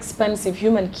 It's very expensive.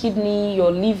 Human kidney, your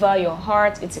liver, your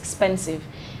heart, it's expensive.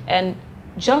 And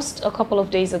just a couple of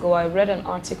days ago, I read an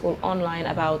article online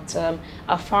about a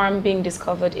farm being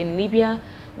discovered in Libya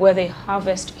where they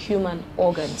harvest human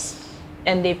organs.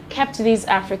 And they've kept these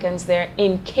Africans there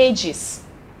in cages.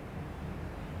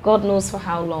 God knows for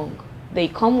how long. They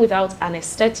come without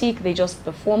anesthetic. They just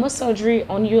perform a surgery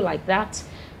on you like that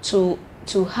to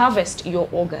harvest your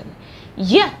organ.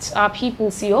 Yet our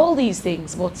people see all these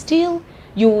things, but still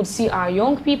you would see our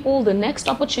young people, the next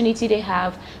opportunity they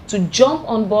have to jump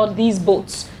on board these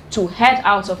boats to head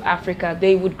out of Africa,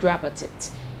 they would grab at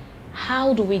it.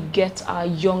 How do we get our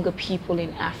younger people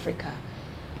in Africa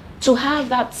to have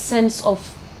that sense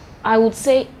of, I would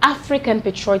say, African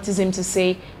patriotism, to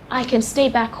say, I can stay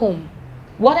back home.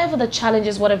 Whatever the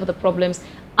challenges, whatever the problems,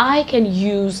 I can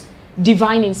use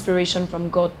divine inspiration from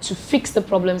God to fix the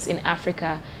problems in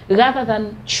Africa rather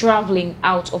than traveling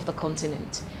out of the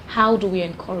continent. How do we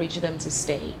encourage them to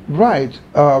stay? Right.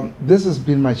 This has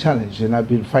been my challenge, and I've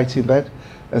been fighting that.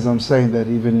 As I'm saying that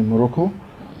even in Morocco,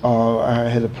 I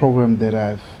had a program that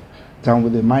I've done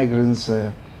with the migrants.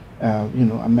 You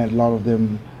know, I met a lot of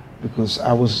them because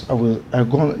I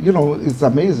gone. You know, it's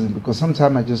amazing because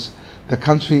sometimes the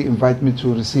country invite me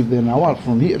to receive them award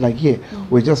from here. Like here,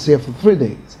 we're just here for 3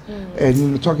 days, and you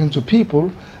know, talking to people,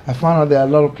 I found out there are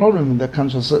a lot of problems in the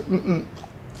country. So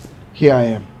here I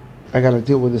am. I got to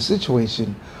deal with the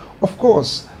situation. Of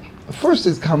course, first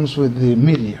it comes with the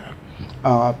media.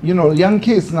 You know, young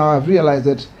kids now have realized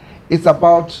that it's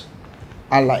about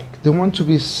alike. They want to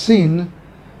be seen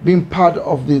being part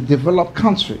of the developed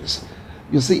countries.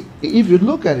 You see, if you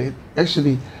look at it,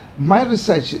 actually, my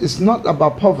research is not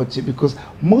about poverty, because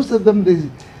most of them, they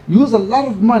use a lot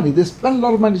of money. They spend a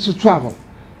lot of money to travel,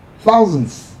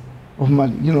 thousands of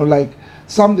money. You know, like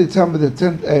some they tell me they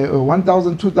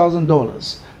 $1,000,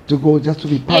 $2,000 to go just to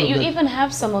be part of it. You even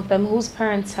have some of them whose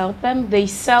parents help them. They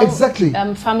sell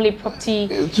family property,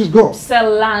 to go.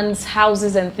 Sell lands,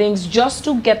 houses and things just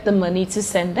to get the money to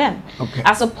send them. Okay.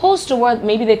 As opposed to what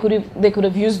maybe they could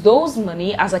have used those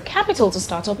money as a capital to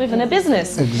start up even a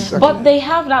business. Exactly. But they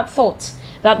have that thought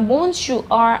that once you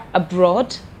are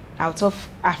abroad, out of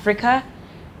Africa,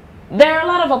 there are a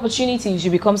lot of opportunities.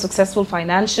 You become successful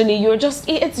financially.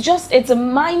 It's a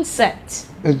mindset.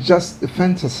 It's just a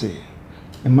fantasy.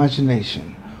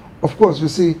 Imagination. Of course, you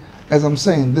see, as I'm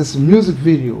saying, this music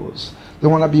videos, they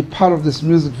want to be part of these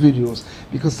music videos,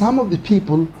 because some of the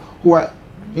people who are,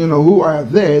 you know, who are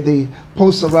there, they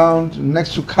post around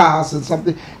next to cars and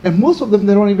something, and most of them,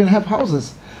 they don't even have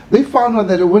houses. They found out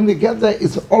that when they get there,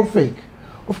 it's all fake.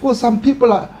 Of course, some people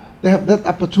they have that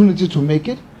opportunity to make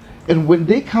it, and when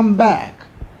they come back,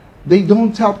 they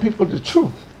don't tell people the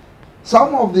truth.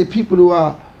 Some of the people who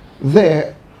are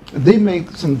there, they make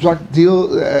some drug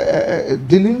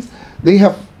dealings. They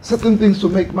have certain things to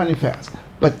make money fast.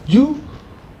 But you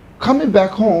coming back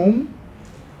home,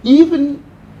 even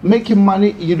making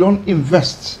money, you don't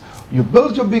invest. You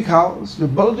build your big house, you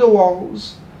build your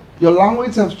walls, your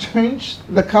language has changed,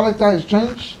 the character has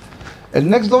changed, and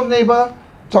next door neighbor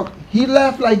talk. He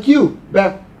laughed like you,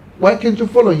 but why can't you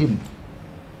follow him?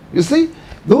 You see,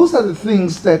 those are the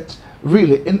things that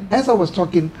really, and as I was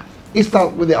talking, it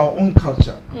starts with our own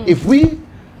culture. If we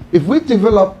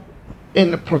develop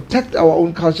and protect our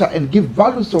own culture and give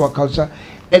values to our culture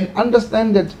and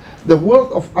understand that the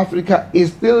world of Africa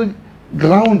is still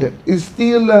grounded, is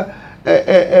still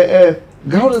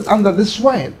grounded under the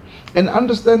soil, and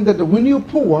understand that when you're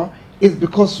poor, it's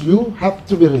because you have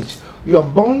to be rich. You are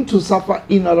born to suffer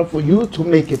in order for you to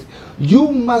make it.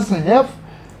 You must have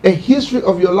a history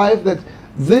of your life that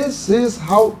this is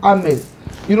how I made it.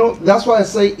 You know, that's why I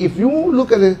say, if you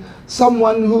look at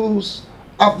someone who's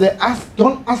up there,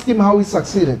 don't ask him how he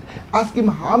succeeded. Ask him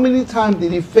how many times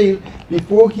did he fail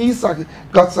before he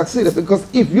got succeeded. Because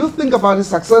if you think about his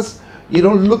success, you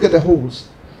don't look at the holes.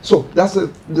 So that's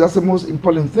the most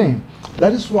important thing.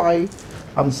 That is why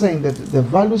I'm saying that the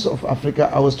values of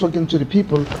Africa. I was talking to the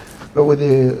people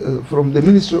from the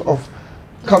Ministry of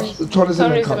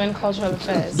Tourism and Cultural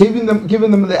Affairs, giving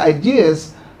them the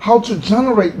ideas how to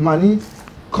generate money,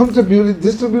 contribute it,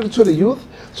 distribute it to the youth,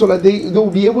 so that they will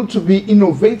be able to be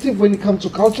innovative when it comes to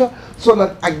culture, so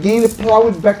that again plow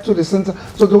it back to the center,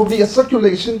 so there will be a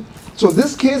circulation. So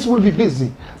these kids will be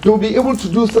busy. They will be able to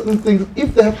do certain things.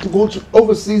 If they have to go to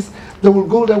overseas, they will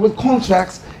go there with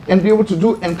contracts and be able to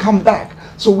do and come back.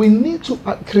 So we need to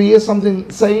create something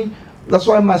saying, that's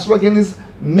why my slogan is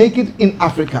make it in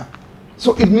Africa.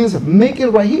 So it means make it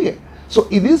right here. So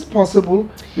it is possible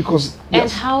because... And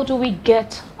how do we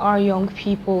get our young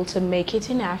people to make it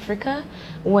in Africa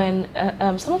when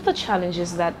some of the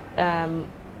challenges that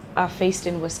are faced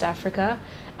in West Africa,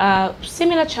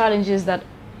 similar challenges that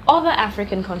other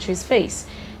African countries face,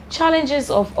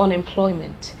 challenges of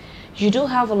unemployment. You do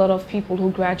have a lot of people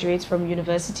who graduate from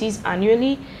universities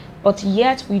annually, but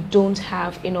yet we don't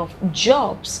have enough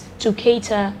jobs to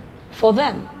cater for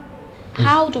them.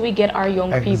 How do we get our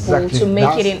young people to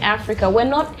make it in Africa when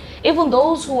not even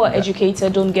those who are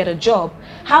educated don't get a job?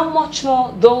 How much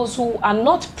more those who are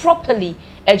not properly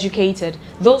educated,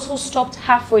 those who stopped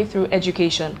halfway through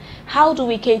education? How do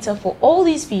we cater for all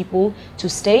these people to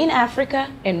stay in Africa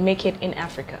and make it in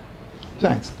Africa?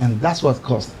 Thanks. And that's what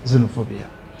caused xenophobia.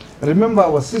 Remember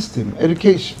our system,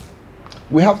 education.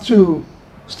 We have to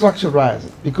structuralize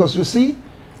it because you see,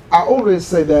 I always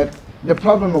say that the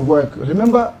problem of work,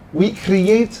 remember, we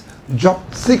create job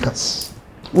seekers.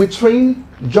 We train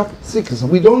job seekers.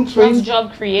 We don't train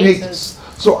job creators.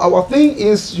 So our thing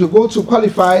is you go to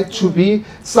qualify to be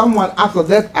someone. After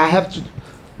that, I have to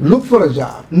look for a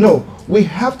job. No, we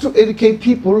have to educate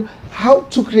people how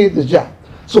to create the job.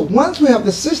 So once we have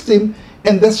the system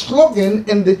and the slogan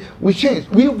and we change,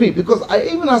 we'll be, because I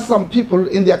even ask some people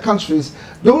in their countries,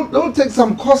 don't take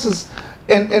some courses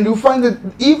and you find that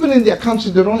even in their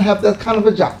country they don't have that kind of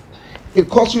a job. It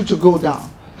costs you to go down.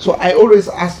 So I always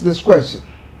ask this question.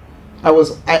 I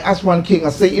asked one king, I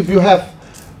say, if you have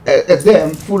a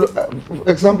dam full, for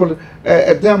example,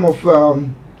 a dam of,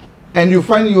 and you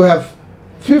find you have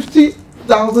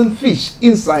 50,000 fish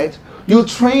inside, you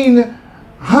train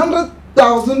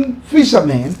 100,000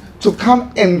 fishermen to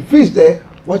come and fish there,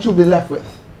 what you'll be left with?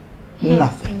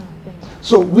 Nothing.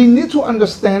 So we need to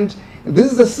understand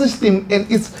this is a system, and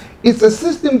it's a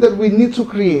system that we need to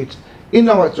create in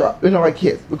our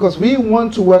kids, because we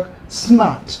want to work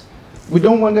smart. We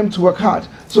don't want them to work hard.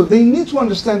 So they need to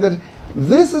understand that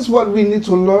this is what we need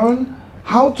to learn,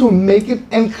 how to make it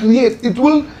and create. It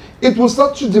will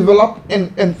start to develop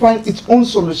and find its own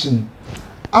solution.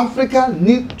 Africa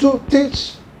needs to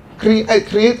teach,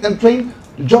 create and train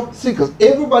job seekers.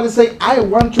 Everybody say, I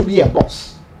want to be a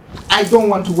boss. I don't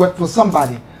want to work for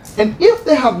somebody. And if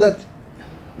they have that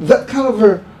kind of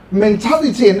a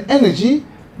mentality and energy,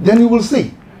 then you will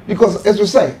see. Because as you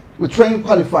say, we train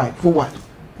qualified for what?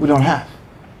 We don't have.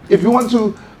 If you want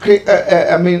to create,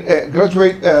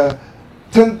 graduate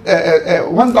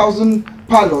 1,000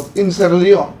 pilots in Sierra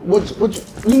Leone, what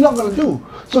you're not going to do.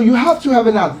 So you have to have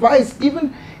an advice.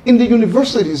 Even in the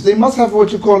universities, they must have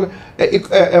what you call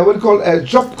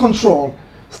job control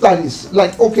studies.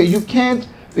 Like, okay, you can't,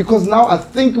 because now I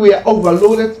think we are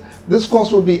overloaded. This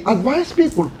course will be advise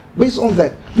people based on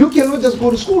that. You cannot just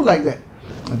go to school like that.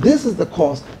 This is the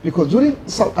cause, because during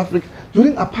South Africa,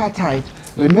 during apartheid,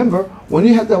 remember when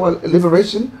we had our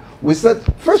liberation, we said,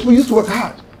 first we used to work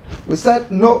hard. We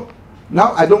said, no,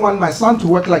 now I don't want my son to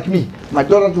work like me, my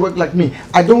daughter to work like me.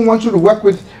 I don't want you to work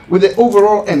with the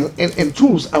overall and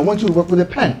tools. I want you to work with a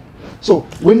pen. So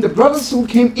when the brothers who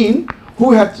came in,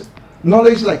 who had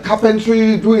knowledge like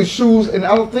carpentry, doing shoes and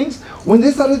other things, when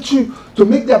they started to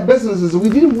make their businesses, we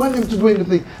didn't want them to do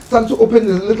anything. Started to open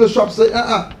the little shops, say,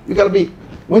 you gotta be.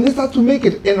 When they start to make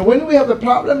it, and when we have a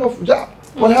problem of job,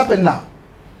 What happened now?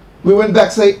 We went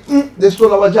back say, they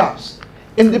stole our jobs.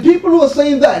 And the people who are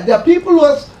saying that, there are people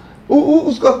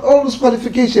who's got all this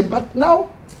qualification, but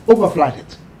now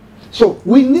overflooded. So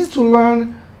we need to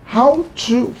learn how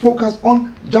to focus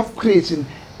on job creation.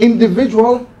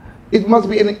 Individual, it must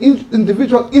be an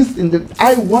individual instinct that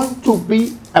I want to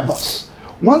be a boss.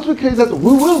 Once we create that,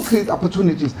 we will create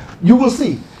opportunities. You will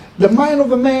see the mind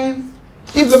of a man.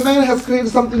 If the man has created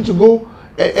something to go,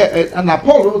 an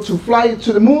Apollo to fly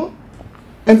to the moon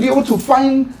and be able to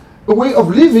find a way of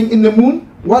living in the moon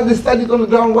while they studied on the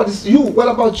ground, what is you? What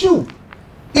about you?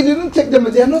 It didn't take them,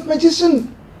 they are not magicians.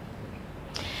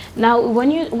 Now,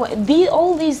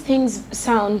 all these things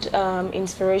sound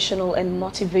inspirational and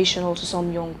motivational to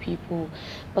some young people,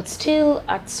 but still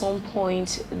at some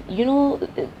point, you know,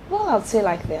 well, I'd say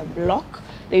like they're blocked.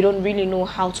 They don't really know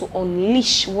how to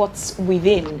unleash what's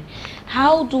within.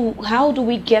 How do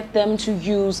we get them to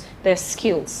use their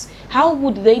skills? How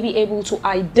would they be able to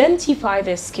identify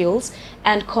their skills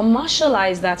and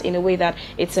commercialize that in a way that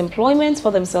it's employment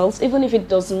for themselves, even if it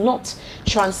does not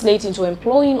translate into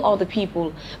employing other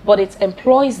people, but it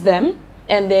employs them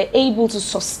and they're able to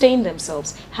sustain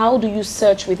themselves? How do you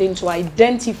search within to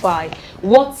identify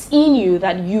what's in you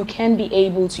that you can be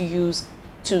able to use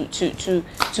to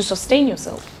sustain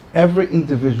yourself? Every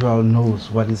individual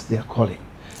knows what is their calling.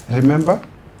 Remember,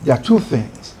 there are two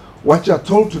things. What you are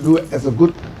told to do as a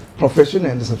good profession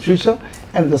and as a future,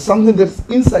 and there's something that's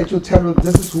inside you tell you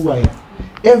this is who I am.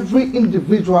 Every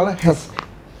individual has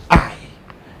I.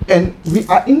 And we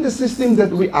are in the system that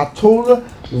we are told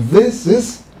this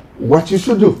is what you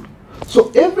should do.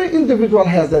 So every individual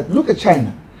has that. Look at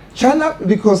China. China,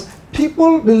 because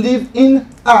people believe in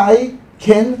I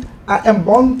am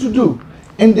born to do.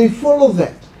 And they follow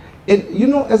that. And you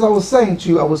know, as I was saying to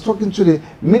you, I was talking to the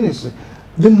ministry,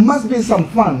 there must be some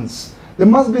funds, there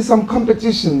must be some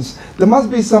competitions, there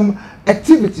must be some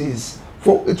activities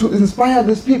to inspire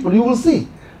these people. You will see.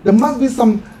 There must be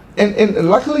some, and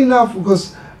luckily enough,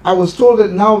 because I was told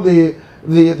that now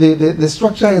the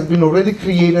structure has been already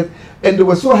created, and they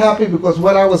were so happy because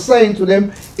what I was saying to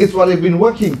them is what they've been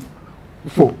working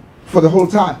for the whole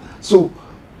time. So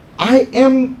I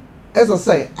am, as I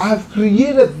say, I've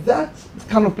created that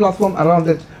kind of platform around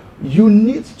it. You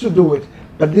need to do it,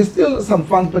 but there's still some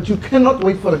funds, but you cannot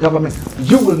wait for the government.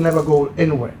 You will never go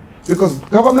anywhere because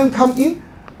government come in.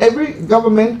 Every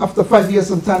government after 5 years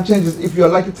sometimes changes, if you're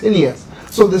like 10 years.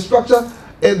 So the structure,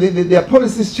 their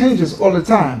policies changes all the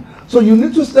time. So you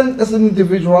need to stand as an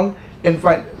individual and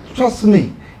find, trust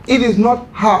me, it is not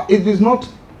how, it is not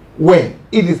where,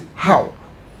 it is how.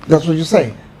 That's what you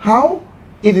say. How?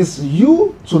 It is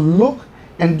you to look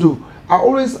and do. I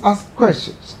always ask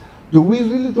questions. Do we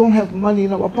really don't have money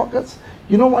in our pockets?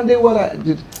 You know, one day what I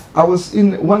did, I was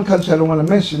in one country I don't want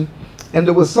to mention, and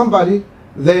there was somebody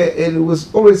there and it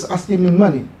was always asking me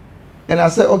money. And I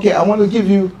said, okay, I want to give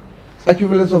you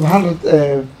equivalent of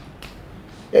 100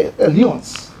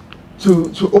 leons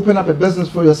to open up a business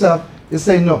for yourself. They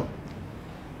say no.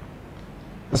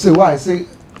 I say, why? I say,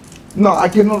 no, I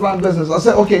cannot run business. I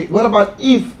said, okay, what about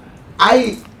if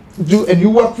I do and you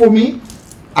work for me,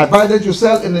 I buy that, you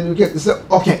sell, and then you get, you say,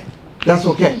 okay, that's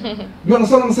okay. You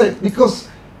understand what I'm saying? Because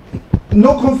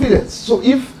no confidence. So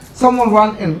if someone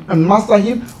run and master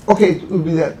him, okay, it will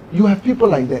be that. You have people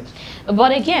like that.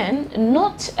 But again,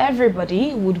 not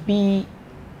everybody would be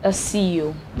a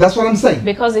CEO. That's what I'm saying.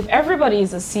 Because if everybody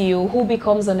is a CEO, who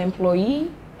becomes an employee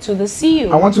to the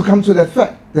CEO? I want to come to that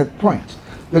fact, that point.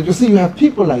 That you see, you have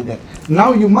people like that.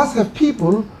 Now you must have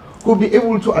people who be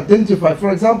able to identify.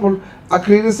 For example, I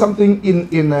created something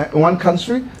in one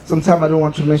country, sometime I don't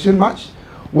want to mention much,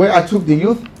 where I took the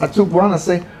youth, I took one, I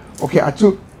say, okay, I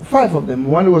took 5 of them.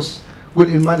 One was good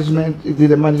in management, he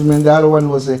did a management, the other one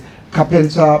was a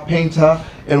carpenter, painter,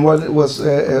 and one was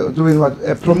doing what,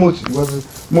 promotion,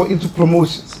 was more into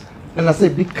promotions. And I say,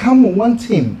 become one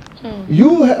team.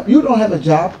 You don't have a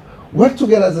job, work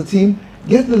together as a team,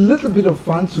 get a little bit of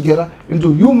funds together and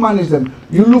do. You manage them.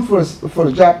 You look for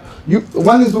a job.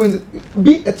 One is doing.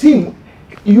 Be a team.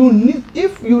 You need.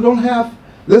 If you don't have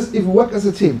this, if you work as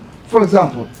a team. For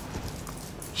example,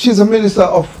 she's a minister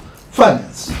of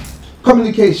finance,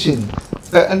 communication,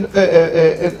 and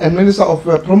minister of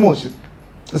promotion.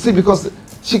 You see, because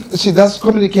she does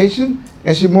communication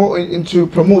and she's more into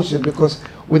promotion because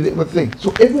with things.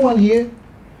 So everyone here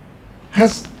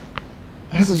has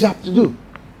a job to do.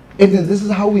 And then this is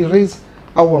how we raise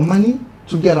our money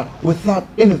together without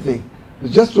anything.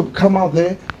 Just to come out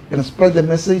there and spread the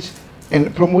message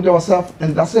and promote ourselves,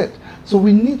 and that's it. So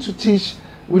we need to teach,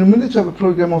 we need to have a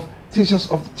program of teachers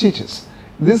of teachers.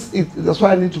 That's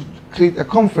why I need to create a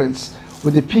conference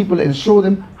with the people and show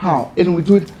them how, and we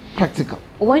do it practical.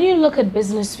 When you look at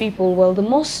business people, well,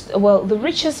 the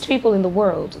richest people in the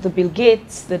world, the Bill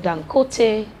Gates, the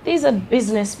Dangote, these are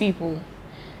business people.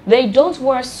 They don't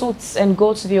wear suits and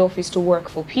go to the office to work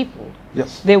for people.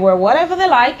 Yes. They wear whatever they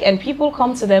like, and people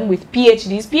come to them with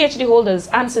PhDs. PhD holders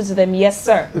answer to them, yes,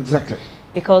 sir. Exactly.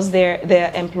 Because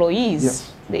they're employees.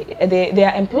 Yes. They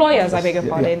are employers, I beg your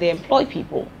pardon. They employ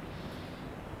people.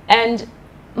 And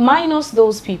minus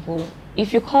those people,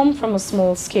 if you come from a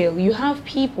small scale, you have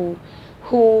people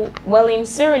who, well, in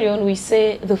Sierra Leone, we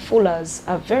say the fullers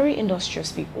are very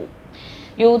industrious people.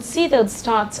 You would see they'll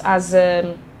start as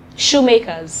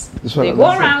shoemakers. They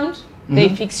go around, they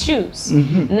fix shoes.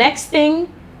 Next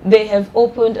thing, they have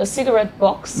opened a cigarette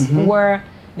box where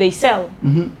they sell.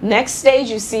 Next stage,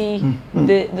 you see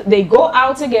they go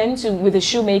out again with the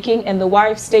shoemaking, and the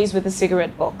wife stays with the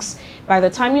cigarette box. By the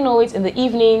time you know it, in the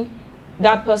evening,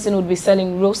 that person would be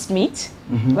selling roast meat.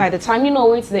 By the time you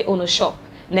know it, they own a shop.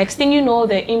 Next thing you know,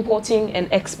 they're importing and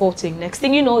exporting. Next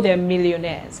thing you know, they're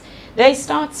millionaires. They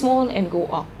start small and go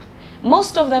up.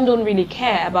 Most of them don't really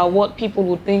care about what people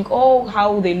would think, oh,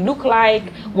 how they look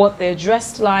like, what they're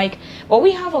dressed like. But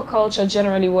we have a culture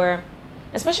generally where,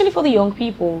 especially for the young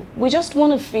people, we just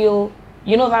want to feel,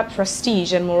 you know, that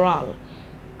prestige and morale.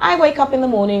 I wake up in the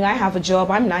morning, I have a job,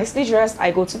 I'm nicely dressed,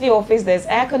 I go to the office, there's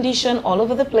air condition all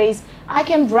over the place. I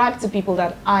can brag to people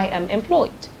that I am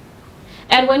employed.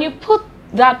 And when you put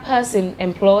that person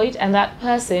employed and that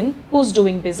person who's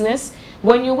doing business,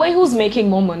 when you weigh who's making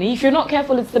more money, if you're not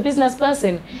careful, it's the business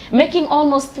person making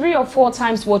almost 3 or 4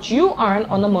 times what you earn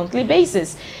on a monthly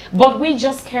basis. But we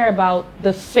just care about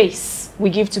the face we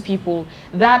give to people,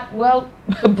 that, well,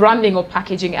 branding or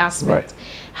packaging aspect. Right.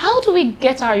 How do we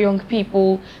get our young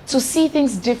people to see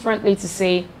things differently, to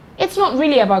say, it's not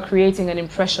really about creating an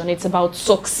impression, it's about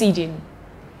succeeding?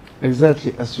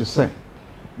 Exactly as you say.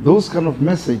 Those kind of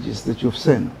messages that you've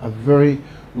sent are very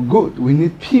good. We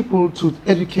need people to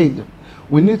educate them.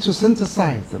 We need to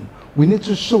synthesize them. We need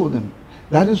to show them.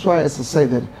 That is why, as I say,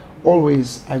 that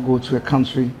always I go to a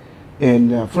country,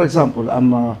 and for example, we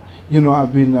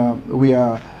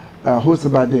are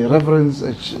hosted by the Reverend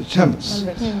Chambers.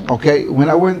 Okay,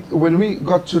 when we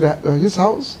got to his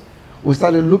house, we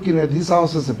started looking at his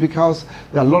house. It's a big house.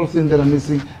 There are a lot of things that are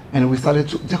missing, and we started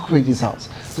to decorate his house.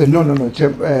 So no,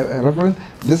 Reverend,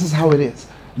 this is how it is.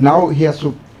 Now he has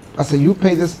to. I say, you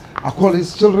pay this. I call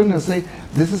his children and say,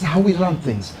 this is how we run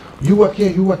things. You work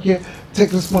here,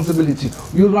 take responsibility.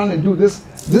 You run and do this.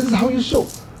 This is how you show.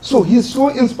 So he's so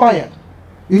inspired.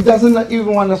 He doesn't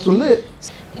even want us to live.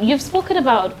 You've spoken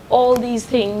about all these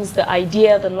things, the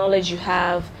idea, the knowledge you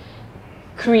have,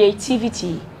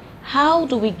 creativity. How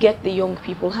do we get the young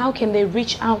people? How can they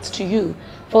reach out to you?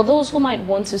 For those who might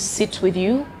want to sit with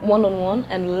you one-on-one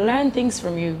and learn things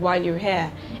from you while you're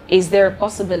here, is there a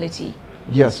possibility?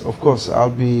 Yes, of course.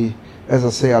 I'll be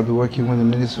working with the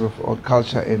Ministry of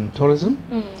Culture and Tourism,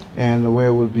 and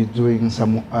where we'll be doing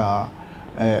some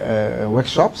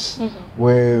workshops,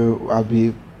 where I'll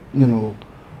be,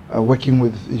 working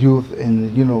with youth,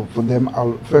 and for them,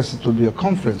 first it will be a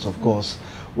conference, of course,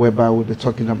 whereby we'll be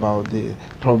talking about the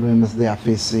problems they are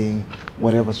facing,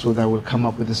 whatever, so that we'll come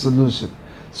up with a solution.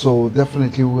 So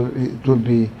definitely it will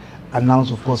be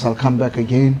announced. Of course, I'll come back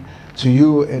again to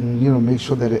you and make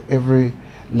sure that every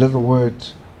little word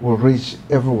will reach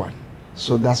everyone.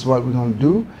 So that's what we're going to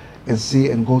do, and see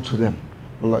and go to them.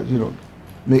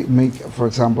 Make for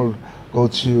example, go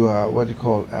to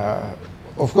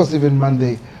of course, even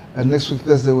Monday, next week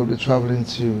Thursday we'll be traveling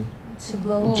to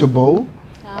Bo.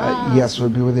 Yes, we'll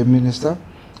be with the minister.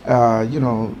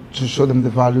 To show them the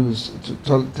values, to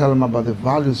tell them about the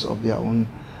values of their own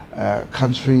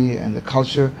country and the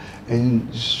culture,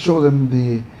 and show them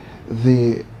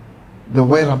the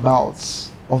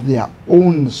whereabouts of their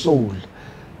own soul,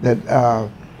 that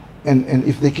and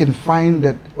if they can find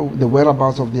that the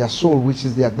whereabouts of their soul, which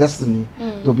is their destiny,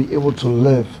 they'll be able to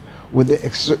live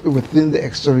within the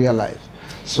exterior life.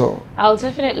 So I'll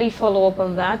definitely follow up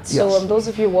on that. Yes. So those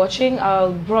of you watching,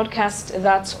 I'll broadcast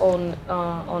that on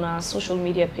our social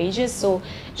media pages. So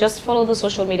just follow the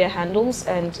social media handles,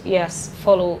 and yes,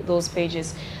 follow those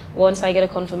pages. Once I get a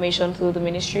confirmation through the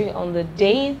ministry on the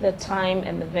day, the time,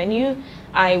 and the venue,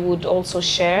 I would also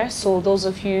share. So those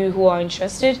of you who are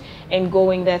interested in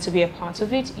going there to be a part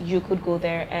of it, you could go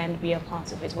there and be a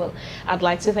part of it. Well, I'd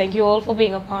like to thank you all for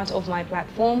being a part of my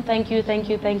platform. Thank you, thank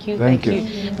you, thank you, thank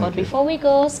you. But before we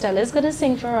go, Stella's going to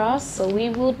sing for us, so we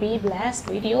would be blessed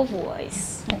with your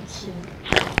voice. Thank you.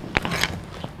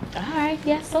 All right,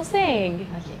 yes, so sing.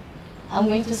 Okay. I'm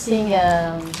going to sing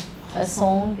a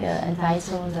song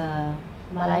entitled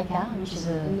Malaika, which is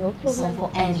a No problem. song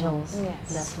for angels.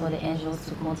 Yes. That's for the angels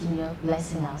to continue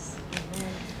blessing us.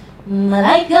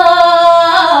 Malaika,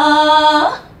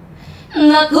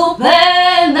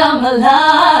 nakupenda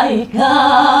malaika,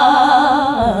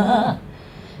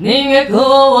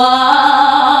 ningekuwa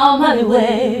maliwe,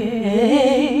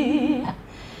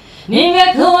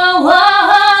 ningekuwa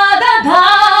wadada,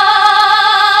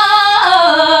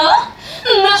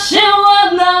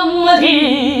 nashiwa na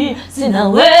mali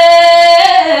sinawe,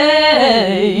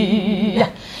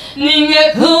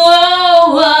 ningekuwa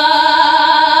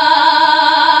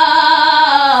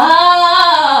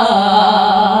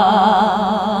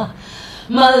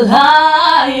malaika.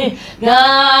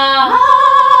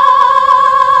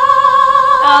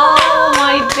 Oh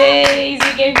my days,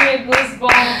 you gave me a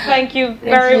goosebump. Thank you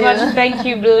very you. much. Thank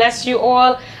you. Bless you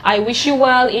all. I wish you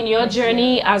well in your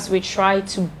journey as we try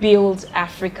to build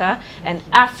Africa and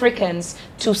Africans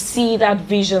to see that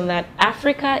vision that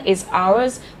Africa is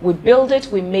ours. We build it,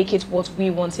 we make it what we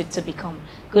want it to become.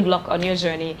 Good luck on your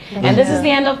journey. And this is the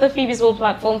end of the Phoebe Swill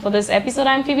platform for this episode.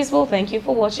 I'm Phoebe Swill. Thank you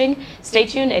for watching. Stay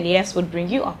tuned, and yes, we'll bring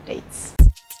you updates.